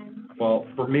mind? Well,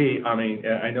 for me,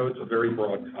 I know it's a very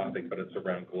broad topic, but it's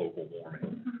around global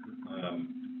warming.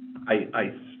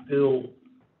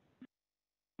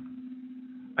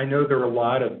 I know there are a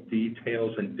lot of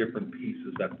details and different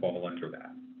pieces that fall under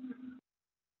that.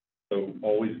 So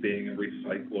always being a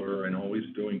recycler and always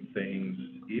doing things,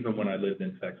 even when I lived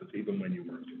in Texas, even when you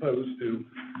weren't supposed to,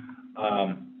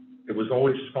 it was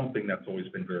always something that's always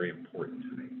been very important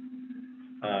to me.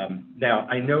 Now,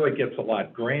 I know it gets a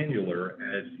lot granular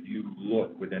as you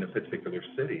look within a particular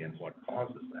city and what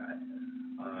causes that.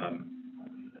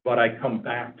 But I come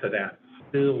back to that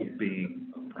still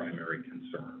being a primary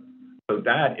concern. So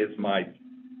that is my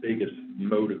biggest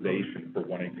motivation for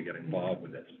wanting to get involved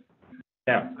with this.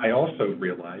 Now, I also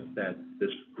realize that this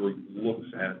group looks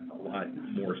at a lot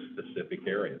more specific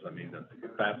areas. That's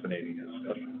a fascinating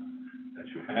discussion that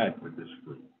you had with this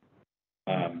group.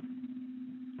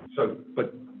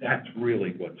 But that's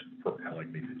really what's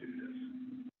propelling me to do this.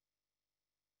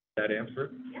 Does that answer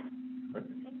it? Yeah. Right.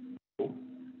 Cool.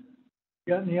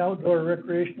 Got any outdoor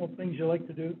recreational things you like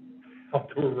to do?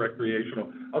 Outdoor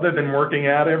recreational, other than working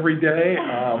out every day.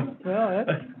 Well,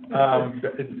 that's...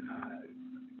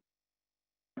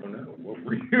 I don't know. What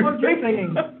were you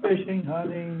thinking? Fishing,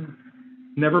 hunting.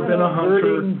 Never been a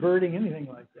hunter. Birding, anything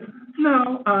like that.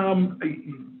 No.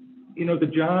 The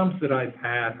jobs that I've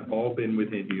had have all been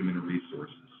within human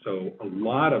resources. So a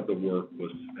lot of the work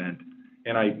was spent,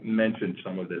 and I mentioned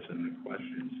some of this in the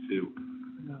questions too.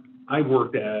 No. I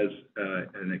worked as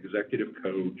an executive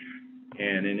coach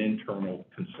and an internal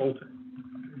consultant.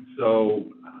 So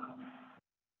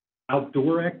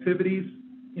outdoor activities,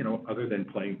 other than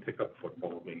playing pickup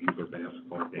football games or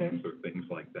basketball games or things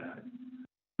like that.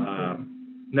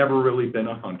 Never really been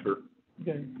a hunter.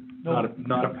 Okay. No,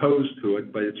 Not opposed to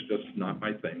it, but it's just not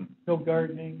my thing. no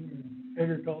gardening,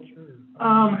 agriculture?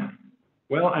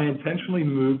 Well, I intentionally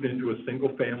moved into a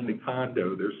single-family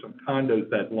condo. There's some condos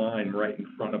that line right in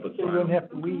front of us. So you wouldn't have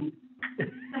to weed.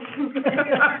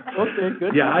 Okay,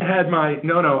 good. Yeah, I had my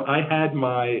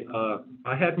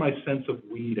sense of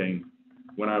weeding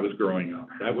when I was growing up.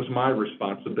 That was my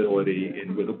responsibility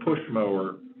with a push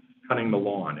mower cutting the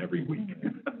lawn every week.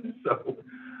 So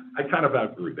I kind of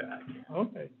outgrew that.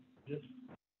 Okay, just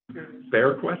curious.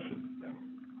 Fair question.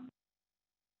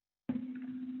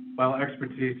 Well,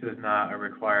 expertise is not a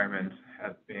requirement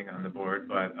as being on the board,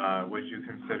 but would you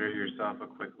consider yourself a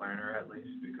quick learner at least?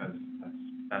 Because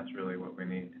that's really what we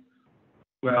need.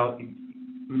 Well,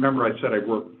 remember I said I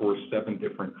worked for 7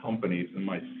 different companies, and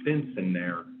my stints in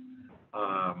there,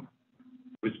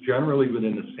 was generally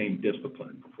within the same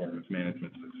discipline, performance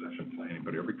management, succession planning,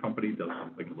 but every company does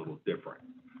something a little different.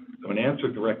 So in answer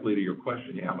directly to your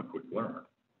question, yeah, I'm a quick learner.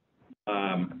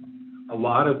 A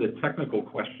lot of the technical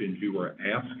questions you were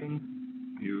asking,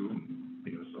 you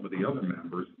know, some of the other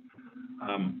members,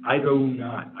 I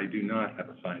do not have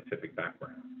a scientific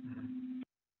background.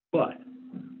 But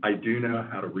I do know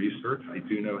how to research, I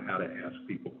do know how to ask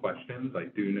people questions, I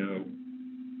do know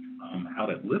how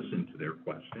to listen to their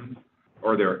questions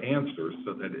or their answers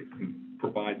so that it can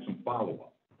provide some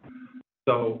follow-up.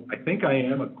 So I think I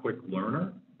am a quick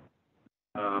learner,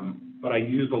 but I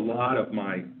use a lot of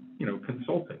my, you know,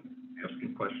 consulting,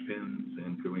 asking questions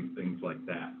and doing things like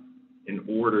that in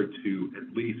order to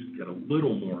at least get a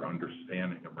little more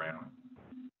understanding around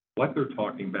what they're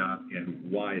talking about and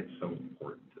why it's so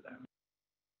important to them.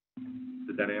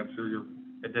 Did that answer your?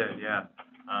 It did, yeah.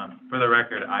 For the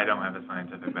record, I don't have a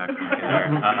scientific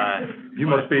background either. You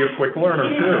must be a quick learner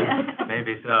too.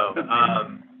 Maybe so.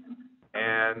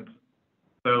 And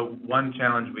so one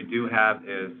challenge we do have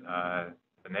is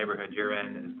the neighborhood you're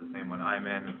in is the same one I'm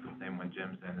in, it's the same one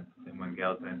Jim's in, it's the same one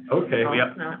Gail's in. Okay. No,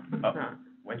 it's not, it's not.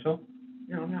 Winchell?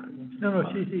 No, not Winchell. No,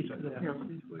 she's east of that. No.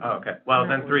 Oh, okay. Well,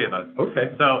 then three of us.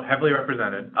 Okay. So heavily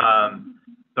represented.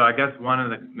 So I guess one of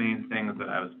the main things that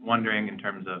I was wondering in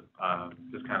terms of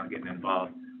just kind of getting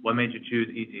involved, what made you choose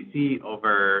ECC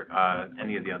over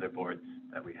any of the other boards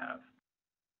that we have?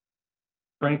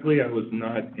 Frankly, I was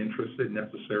not interested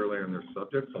necessarily in their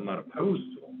subjects. I'm not opposed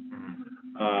to them.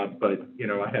 But, you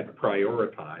know, I had to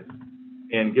prioritize.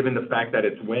 And given the fact that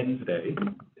it's Wednesday,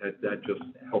 that just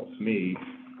helps me,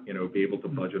 you know, be able to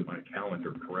budget my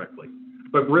calendar correctly.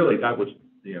 But really, that was,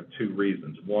 you know, two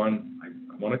reasons. One,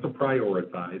 I wanted to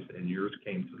prioritize, and yours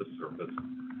came to the surface.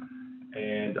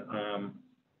 And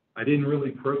I didn't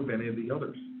really probe any of the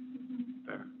others.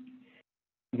 Fair.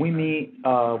 We meet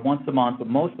once a month, but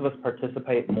most of us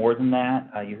participate more than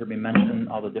that. You heard me mention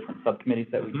all the different subcommittees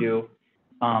that we do.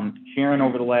 Sharon,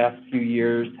 over the last few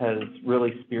years, has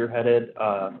really spearheaded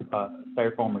a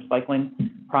styrofoam recycling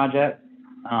project.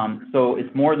 So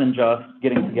it's more than just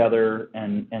getting together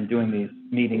and doing these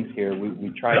meetings here.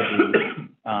 We try to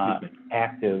be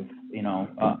active, you know,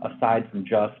 aside from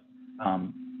just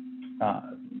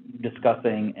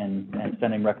discussing and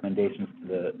sending recommendations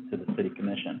to the city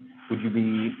commission. Would you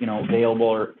be, you know, available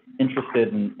or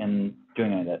interested in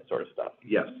doing any of that sort of stuff?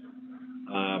 Yes.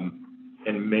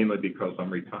 And mainly because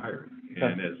I'm retired. Okay.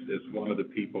 And as one of the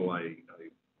people I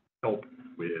help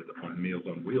with on Meals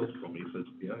on Wheels told me, he says,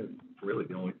 yeah, it's really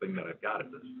the only thing that I've got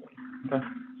at this point. Okay.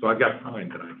 So I've got time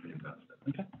that I can invest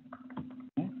in.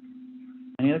 Okay.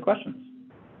 Any other questions?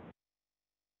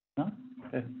 No?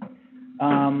 Okay.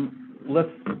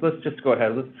 Let's just go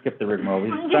ahead. Let's skip the rigmarole.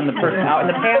 We send the person out. In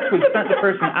the past, we've sent the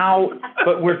person out,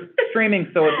 but we're streaming,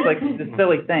 so it's like a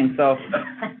silly thing. So,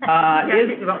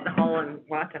 Think about the whole and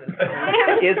walking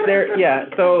it. is there? Yeah.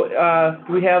 So,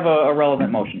 do we have a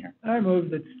relevant motion here? I move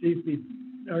that Steve be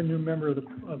our new member of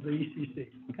the ECC.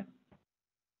 Okay.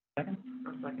 Second.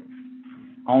 I'll second.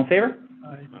 All in favor?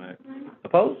 Aye.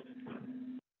 Opposed?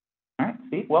 All right,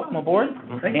 Steve, welcome aboard.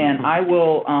 And I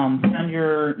will send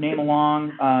your name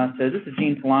along to, this is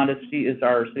Jean Talandis. She is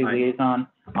our city liaison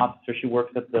officer. She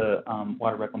works at the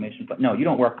water reclamation, but no, you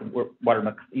don't work with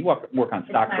water, you work on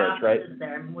Stockbridge, right? My office is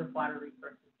there, I'm with Water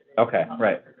Resources today. Okay,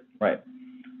 right.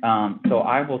 So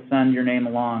I will send your name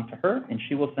along to her, and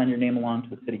she will send your name along to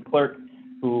the city clerk,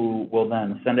 who will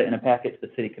then send it in a packet to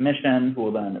the city commission, who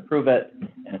will then approve it,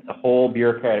 and it's a whole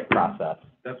bureaucratic process.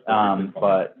 That's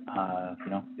But,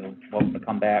 you know, you're welcome to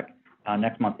come back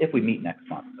next month, if we meet next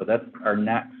month. So that's our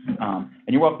next, and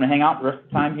you're welcome to hang out the rest of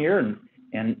the time here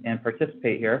and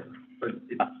participate here. But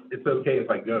it's okay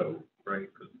if I go,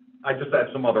 right? 'Cause I just have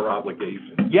some other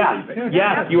obligations. Yes,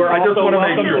 you are I just also wanna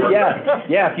make welcome. sure.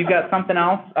 Yeah, if you've got something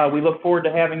else, we look forward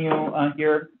to having you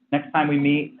here next time we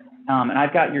meet. And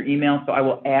I've got your email, so I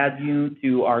will add you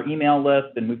to our email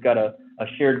list, and we've got a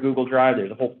shared Google Drive.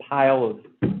 There's a whole pile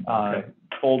of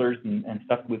folders and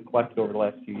stuff we've collected over the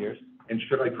last few years. And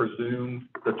should I presume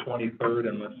the 23rd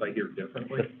unless I hear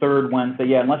differently? The third Wednesday,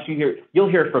 yeah, unless you'll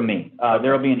hear from me.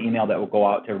 There'll be an email that will go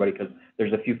out to everybody, because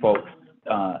there's a few folks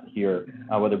here,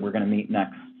 whether we're gonna meet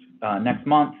next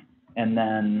month, and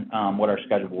then what our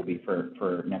schedule will be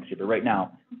for next year. But right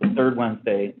now, the third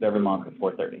Wednesday of every month at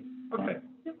 4:30. Okay,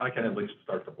 I can at least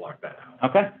start to block that out.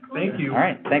 Okay. Thank you. All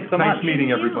right, thanks so much. Nice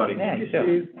meeting everybody. Yeah, you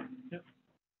too.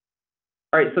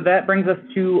 All right, so that brings us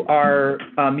to our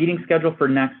meeting schedule for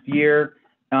next year.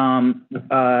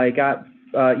 I got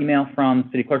email from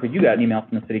city clerk, or you got an email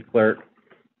from the city clerk,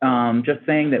 just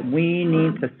saying that we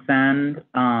need to send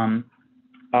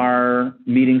our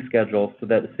meeting schedule so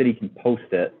that the city can post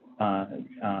it,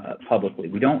 publicly.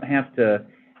 We don't have to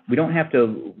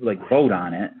like vote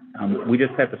on it. We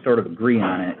just have to sort of agree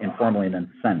on it informally and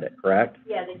then send it, correct?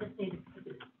 Yeah, they just need to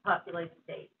populate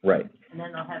the date, Right. and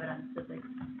then they'll have it on civic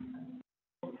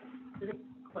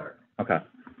clerk. Okay,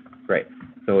 great.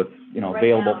 So it's, Right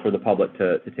available now- for the public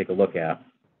to take a look at.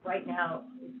 Right now,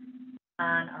 it's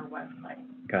on our website.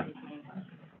 Okay.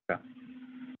 Okay.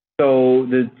 So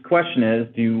the question is,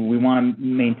 do we want to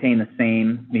maintain the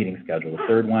same meeting schedule, the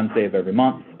third Wednesday of every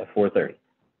month at 4:30?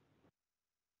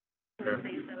 I would say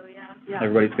so, yeah.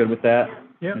 Everybody's good with that?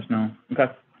 Yep. There's no,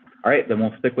 okay. All right, then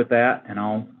we'll stick with that, and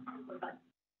I'll,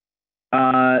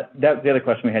 that's the other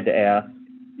question we had to ask.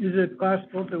 Is it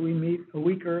possible that we meet a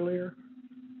week earlier,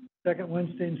 second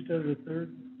Wednesday instead of the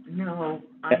third? No,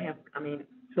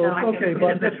 So, no, I have okay, but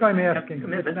commitments- that's why I'm I have asking. It's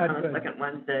commitments not on the good. second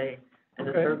Wednesday and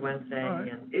the Okay. third Wednesday, All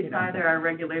right. and, It's either our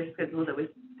regular schedule that we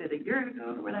did a year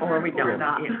ago or whatever. Or we don't,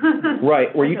 not. yeah.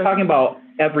 Right, were you talking about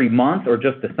every month or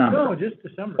just December? No, just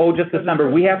December. Oh, just December.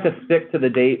 We have to stick to the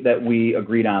date that we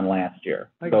agreed on last year,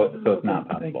 so it's not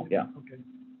Okay, thank possible, you. yeah.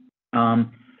 Okay.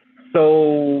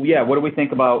 So, yeah, what do we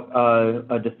think about,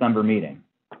 a December meeting?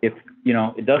 If,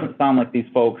 it doesn't sound like these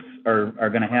folks are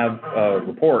gonna have a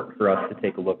report for us to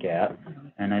take a look at,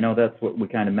 and I know that's what we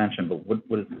kind of mentioned, but what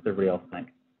does everybody else think?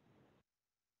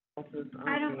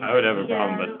 I don't. I would have a yeah,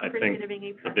 problem, I but don't I foresee think there being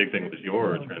any the big thing pressure. was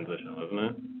your transition, wasn't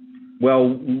it?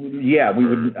 Well, yeah,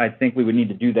 I think we would need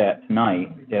to do that tonight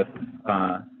if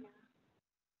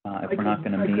we're not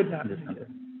gonna I meet could not in make December. it.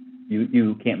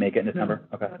 You can't make it in December?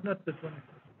 No, Okay, not the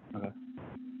 20th. okay.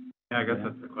 Yeah, I guess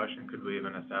that's the question, could we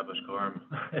even establish quorum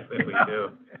if we do?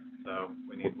 So,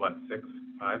 we need, what, 6,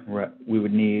 5? Right, we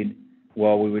would need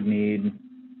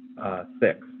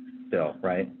 6 still,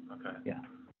 right? Okay. Yeah.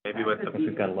 Maybe with Because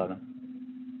we've got 11.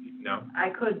 no, I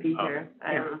could be Oh. here.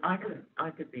 I Yeah, don't know. I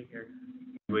could be here.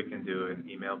 we can do an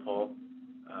email poll,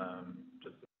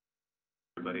 just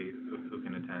everybody who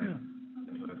can attend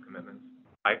and who has commitments.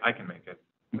 I can make it,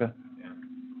 Okay. yeah.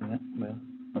 Yeah, well,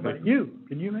 How okay. about you?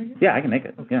 Can you make it? Yeah, I can make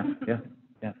it, yeah,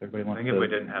 if everybody I wants think to. if we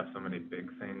didn't have so many big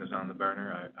things on the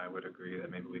burner, I would agree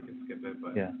that maybe we could skip it,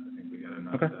 but Yeah. I think we got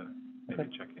enough Okay. to maybe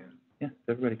Okay. check in. Yeah, if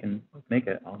everybody can make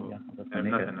it, I'll And definitely if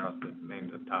make it. nothing else,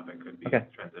 the topic could be Okay.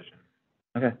 transition.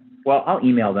 Okay, well, I'll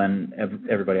email then,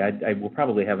 everybody, I will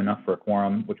probably have enough for a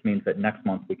quorum, which means that next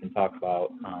month we can talk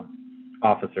about,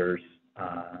 officers,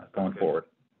 going Okay. forward.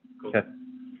 Cool. Okay.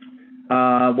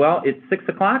 Well, it's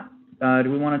 6:00,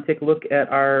 do we wanna take a look at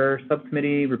our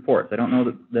subcommittee reports? I don't know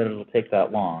that it'll take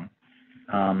that long.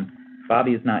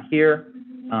 Bobby is not here,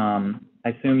 I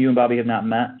assume you and Bobby have not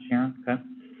met, Sharon, okay?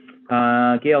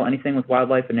 Gail, anything with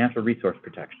wildlife and natural resource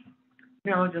protection?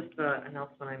 No, just the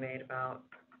announcement I made about,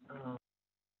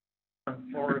 some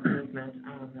forward movement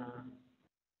on,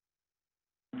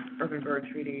 urban bird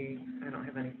treaty. I don't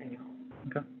have anything else.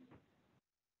 Okay.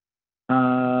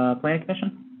 Planning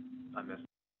commission? I missed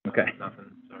Okay, nothing,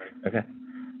 sorry. okay.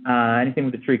 Anything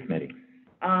with the tree committee?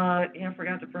 Yeah, I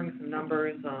forgot to bring some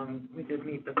numbers. We did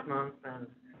meet this month and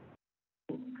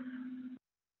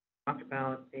talked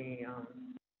about the,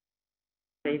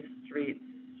 safe streets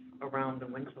around the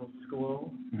Winchell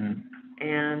School. Mhm.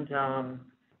 And,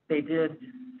 they did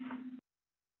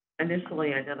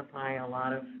initially identify a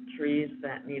lot of trees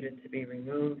that needed to be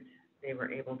removed. They were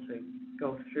able to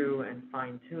go through and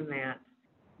fine tune that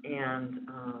and,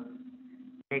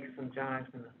 make some jogs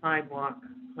in the sidewalk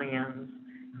plans.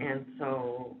 And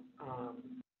so,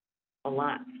 a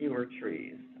lot fewer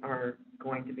trees are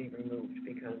going to be removed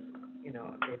because, they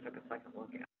took a second look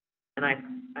at it. And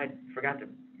I forgot to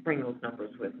bring those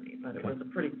numbers with me, but it was a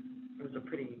pretty,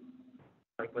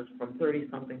 was from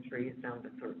 30-something trees down to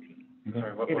 13.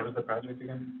 Sorry, what was the project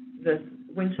again? This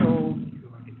Winchell,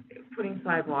 putting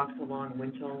sidewalks along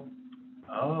Winchell.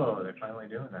 Oh, they're finally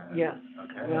doing that. Yes.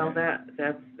 Okay. Well, that's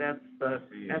the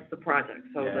see. that's the project,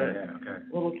 so Yeah, that yeah, okay.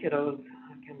 little kiddos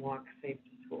can walk safe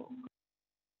to school.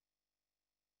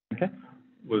 Okay.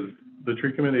 Was the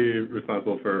tree committee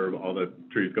responsible for all the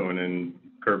trees going in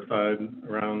curbside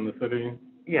around the city?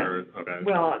 Yes. Or- okay.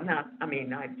 Well, I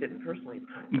didn't personally.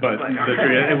 But the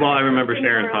tree, well, I remember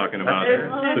Sharon talking about it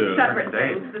There's too. separate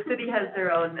things. The city has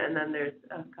their own, and then there's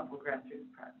a couple grassroots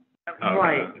projects.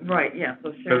 Okay. Right, yeah,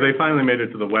 so Because Sharon. they finally made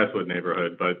it to the Westwood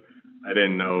neighborhood, but I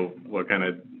didn't know what kind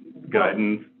of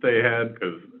guidance they had,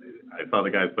 because I saw the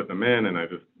guys putting them in, and I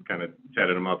just kind of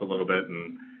chatted them up a little bit,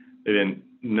 and they didn't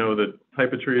know the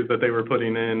type of trees that they were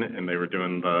putting in, and they were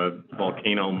doing the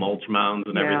volcano mulch mounds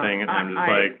and Yeah, everything, and I'm just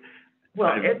I- like,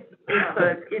 Well, it's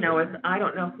I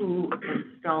don't know who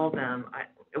installed them,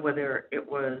 whether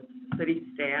it was city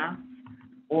staff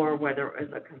or whether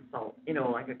it was a consult,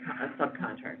 like a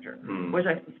subcontractor, which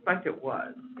I suspect it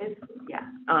was. Yeah.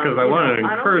 Because I wanted to I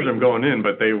don't encourage think- them going in,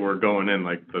 but they were going in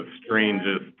like the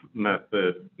strangest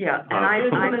method. Yeah, and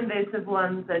There's I some invasive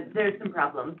ones that, there's some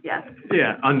problems, yes.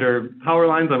 Yeah, under power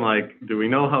lines, I'm like, do we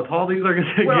know how tall these are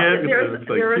gonna Well, get? there It's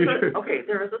like,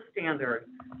 is a standard.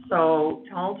 So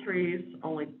tall trees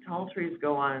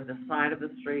go on the side of the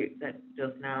street that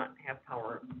does not have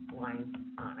power lines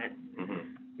on it.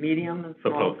 Medium and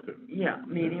small. Supposed to. Yeah,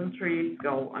 medium trees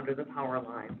go under the power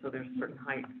line, so there's certain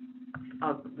heights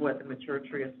of what the mature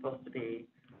tree is supposed to be.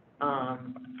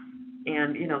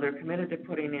 And, they're committed to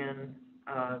putting in,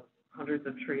 hundreds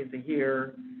of trees a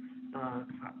year.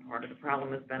 Part of the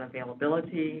problem has been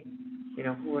availability.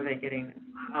 Who are they getting,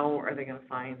 how are they gonna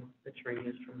find the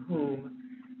trees, from whom?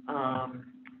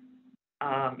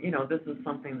 This is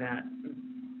something that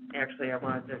actually I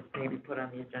wanted to maybe put on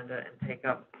the agenda and take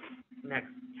up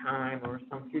next time or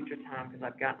some future time, because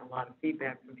I've gotten a lot of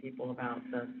feedback from people about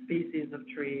the species of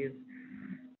trees.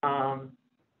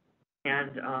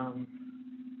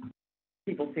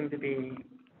 People seem to be,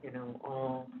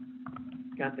 all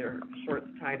got their shorts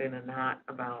tied in a knot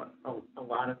about a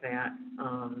lot of that.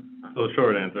 So the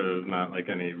short answer is not like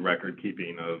any record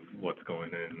keeping of what's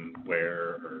going in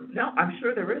where, or? No, I'm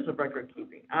sure there is a record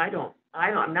keeping. I'm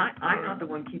not the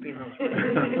one keeping those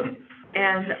records.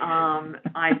 And,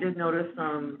 I did notice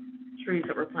some trees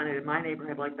that were planted in my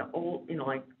neighborhood, like the old,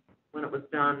 like when it was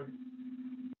done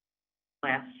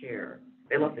last year.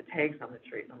 They left the tags on the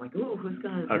trees. I'm like, ooh, who's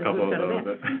gonna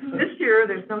This year,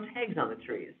 there's no tags on the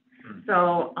trees.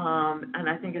 So, and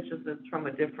I think it's from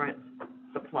a different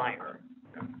supplier.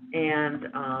 And,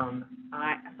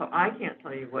 I can't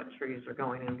tell you what trees are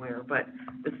going in where, but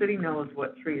the city knows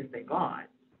what trees they bought.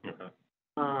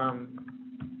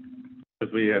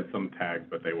 Because we had some tags,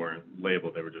 but they weren't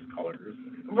labeled, they were just colors.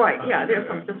 Right, yeah, there's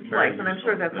some just flags, and I'm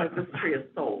sure that's like this tree is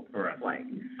sold for a flag.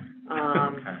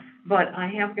 But I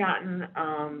have gotten,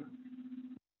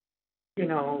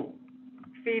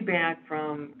 feedback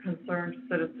from concerned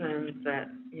citizens that,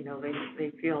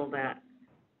 they feel that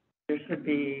there should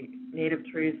be native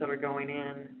trees that are going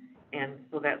in, and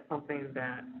so that's something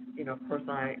that, of course,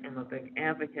 I am a big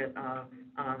advocate of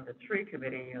on the tree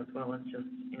committee as well as just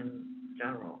in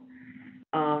general.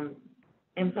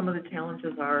 And some of the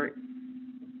challenges are,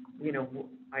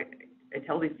 I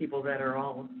tell these people that are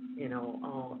all,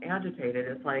 all agitated,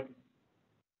 it's like,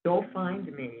 go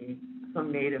find me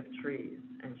some native trees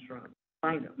and shrubs.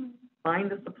 Find them.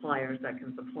 Find the suppliers that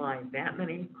can supply that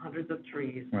many hundreds of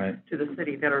trees to the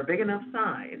city that are big enough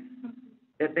size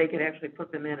that they could actually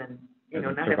put them in and,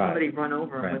 not have somebody run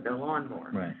over them with their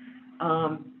lawnmower.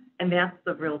 And that's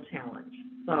the real challenge.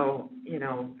 So,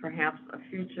 perhaps a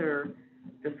future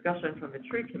discussion from the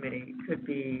tree committee could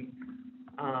be,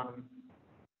 of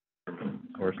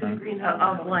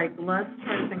like, let's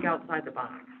try to think outside the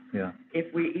box. Yeah.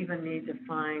 If we even need to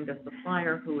find a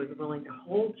supplier who is willing to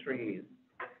hold trees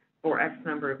for X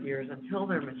number of years until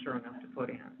they're mature enough to put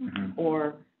in,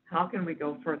 or how can we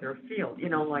go further afield?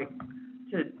 Like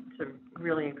to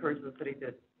really encourage the city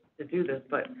to do this,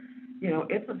 but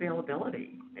it's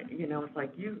availability. It's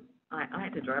like I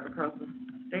had to drive across the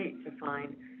state to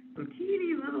find some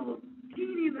teeny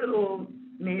little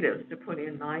natives to put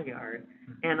in my yard,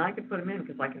 and I could put them in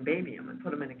because I can baby them and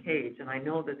put them in a cage, and I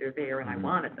know that they're there and I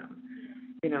wanted them.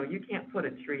 You can't put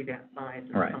a tree that size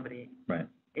in somebody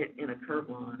in a curb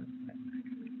lawn.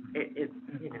 It's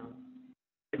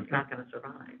not going to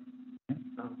survive.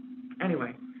 So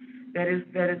anyway, that is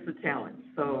the challenge.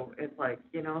 So it's like,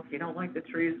 if you don't like the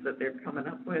trees that they're coming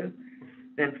up with,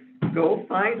 then go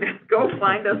find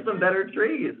us some better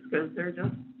trees, because they're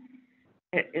just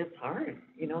it's hard.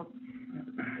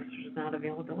 There's just not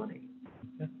availability.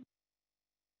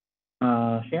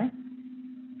 Sharon?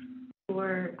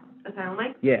 For Asylum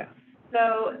Lake? Yeah.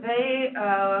 So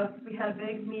we had a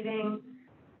big meeting,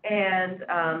 and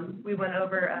we went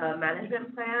over a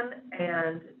management plan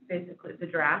and basically the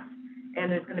draft,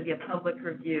 and there's going to be a public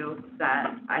review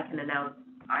that I can announce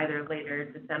either later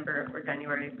December or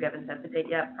January. We haven't set the date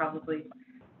yet, probably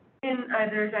in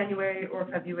either January or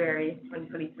February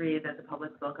 2023, that the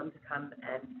public's welcome to come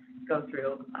and go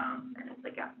through. And it's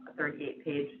like a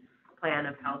 38-page plan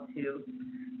of how to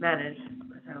manage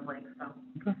Asylum Lake.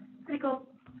 So pretty cool.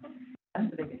 That's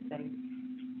the biggest thing.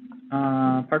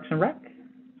 Parks and Rec?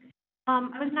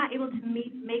 I was not able to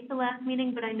make the last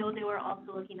meeting, but I know they were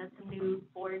also looking at some new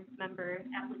board member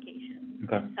applications,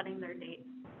 setting their dates.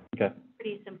 Okay.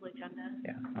 Pretty simple agenda.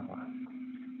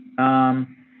 Yeah.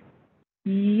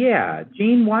 Yeah,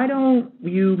 Jean, why don't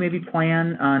you maybe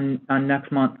plan on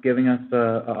next month giving us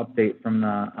a update from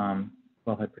the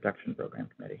Wellhead Protection Program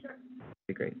Committee. Sure.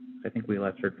 Be great. I think we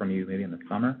last heard from you maybe in the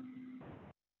summer.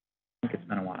 I think it's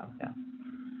been a while,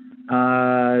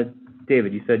 yeah.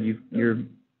 David, you said you're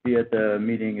Be at the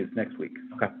meeting is next week.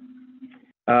 okay.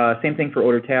 Same thing for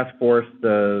Odor Task Force.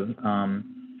 The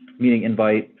meeting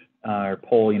invite or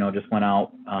poll, just went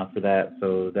out for that,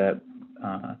 so that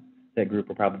group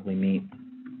will probably meet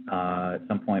at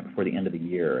some point before the end of the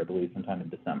year, I believe, sometime in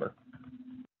December.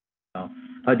 So,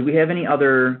 do we have any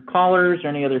other callers or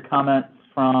any other comments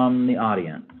from the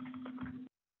audience?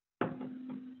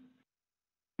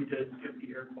 We did skip the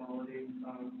air quality,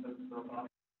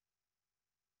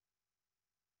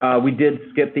 We did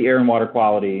skip the Air and Water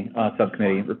Quality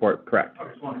Subcommittee report, correct? I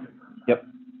just wanted to confirm. Yep.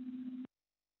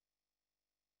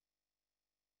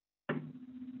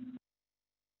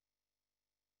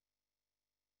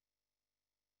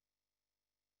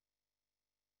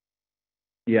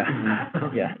 Yeah,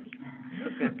 yeah.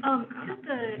 Just a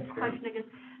question, I guess.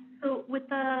 So with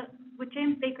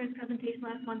James Baker's presentation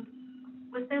last month,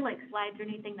 was there like slides or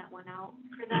anything that went out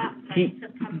for that, like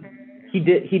September? He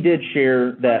did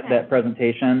share that, Okay. that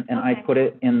presentation, and I Okay. put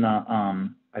it in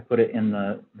the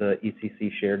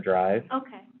ECC shared drive.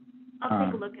 Okay. I'll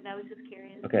take a look at that. I was just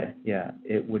curious. Okay, yeah,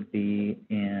 it would be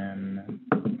in,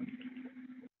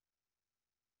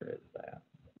 where is that?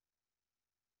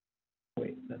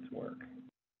 Wait, that's work.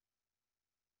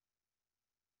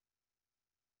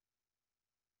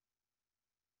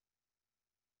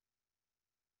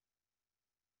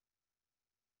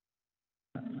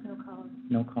 No callers.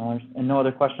 No callers, and no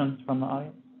other questions from the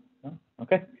audience? No?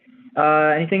 Okay.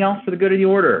 Anything else for the good of the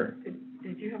order?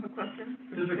 Did you have a question?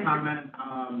 Just a comment,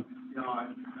 I'm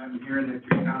hearing the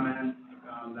three comments,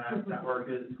 that work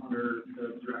is under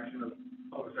the direction of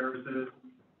public services.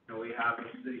 We have a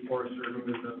city forester who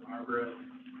is an arborist,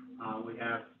 we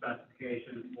have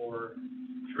specifications for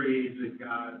trees, we've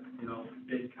got,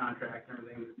 bid contracts and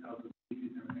everything that tells us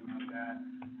and everything like that.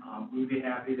 We'd be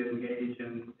happy to engage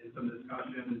in some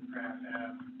discussion, perhaps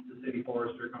have the city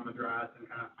forester come address and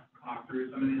kind of talk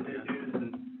through some of these issues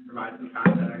and provide some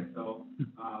context. So, if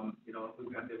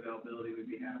we've got the availability, we'd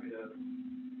be happy to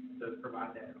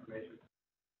provide that information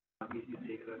on ECC,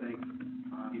 because I think,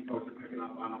 you folks are picking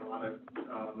up on a lot of,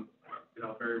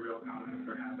 very real comments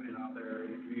that are happening out there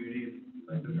in the community, and we'd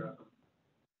like to address them.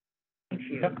 Thank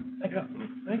you.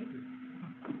 Thank you.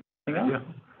 Anything else?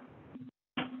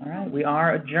 All right, we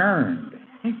are adjourned.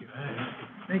 Thank you.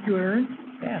 Thank you, Aaron.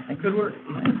 Yeah, thank you. Good work.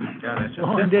 Yeah, that's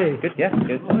Long day. Good, yeah,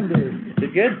 good. Long day.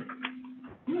 Did good.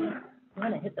 I'm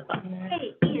gonna hit the button there.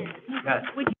 Hey, Ian. Yes.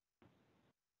 Would you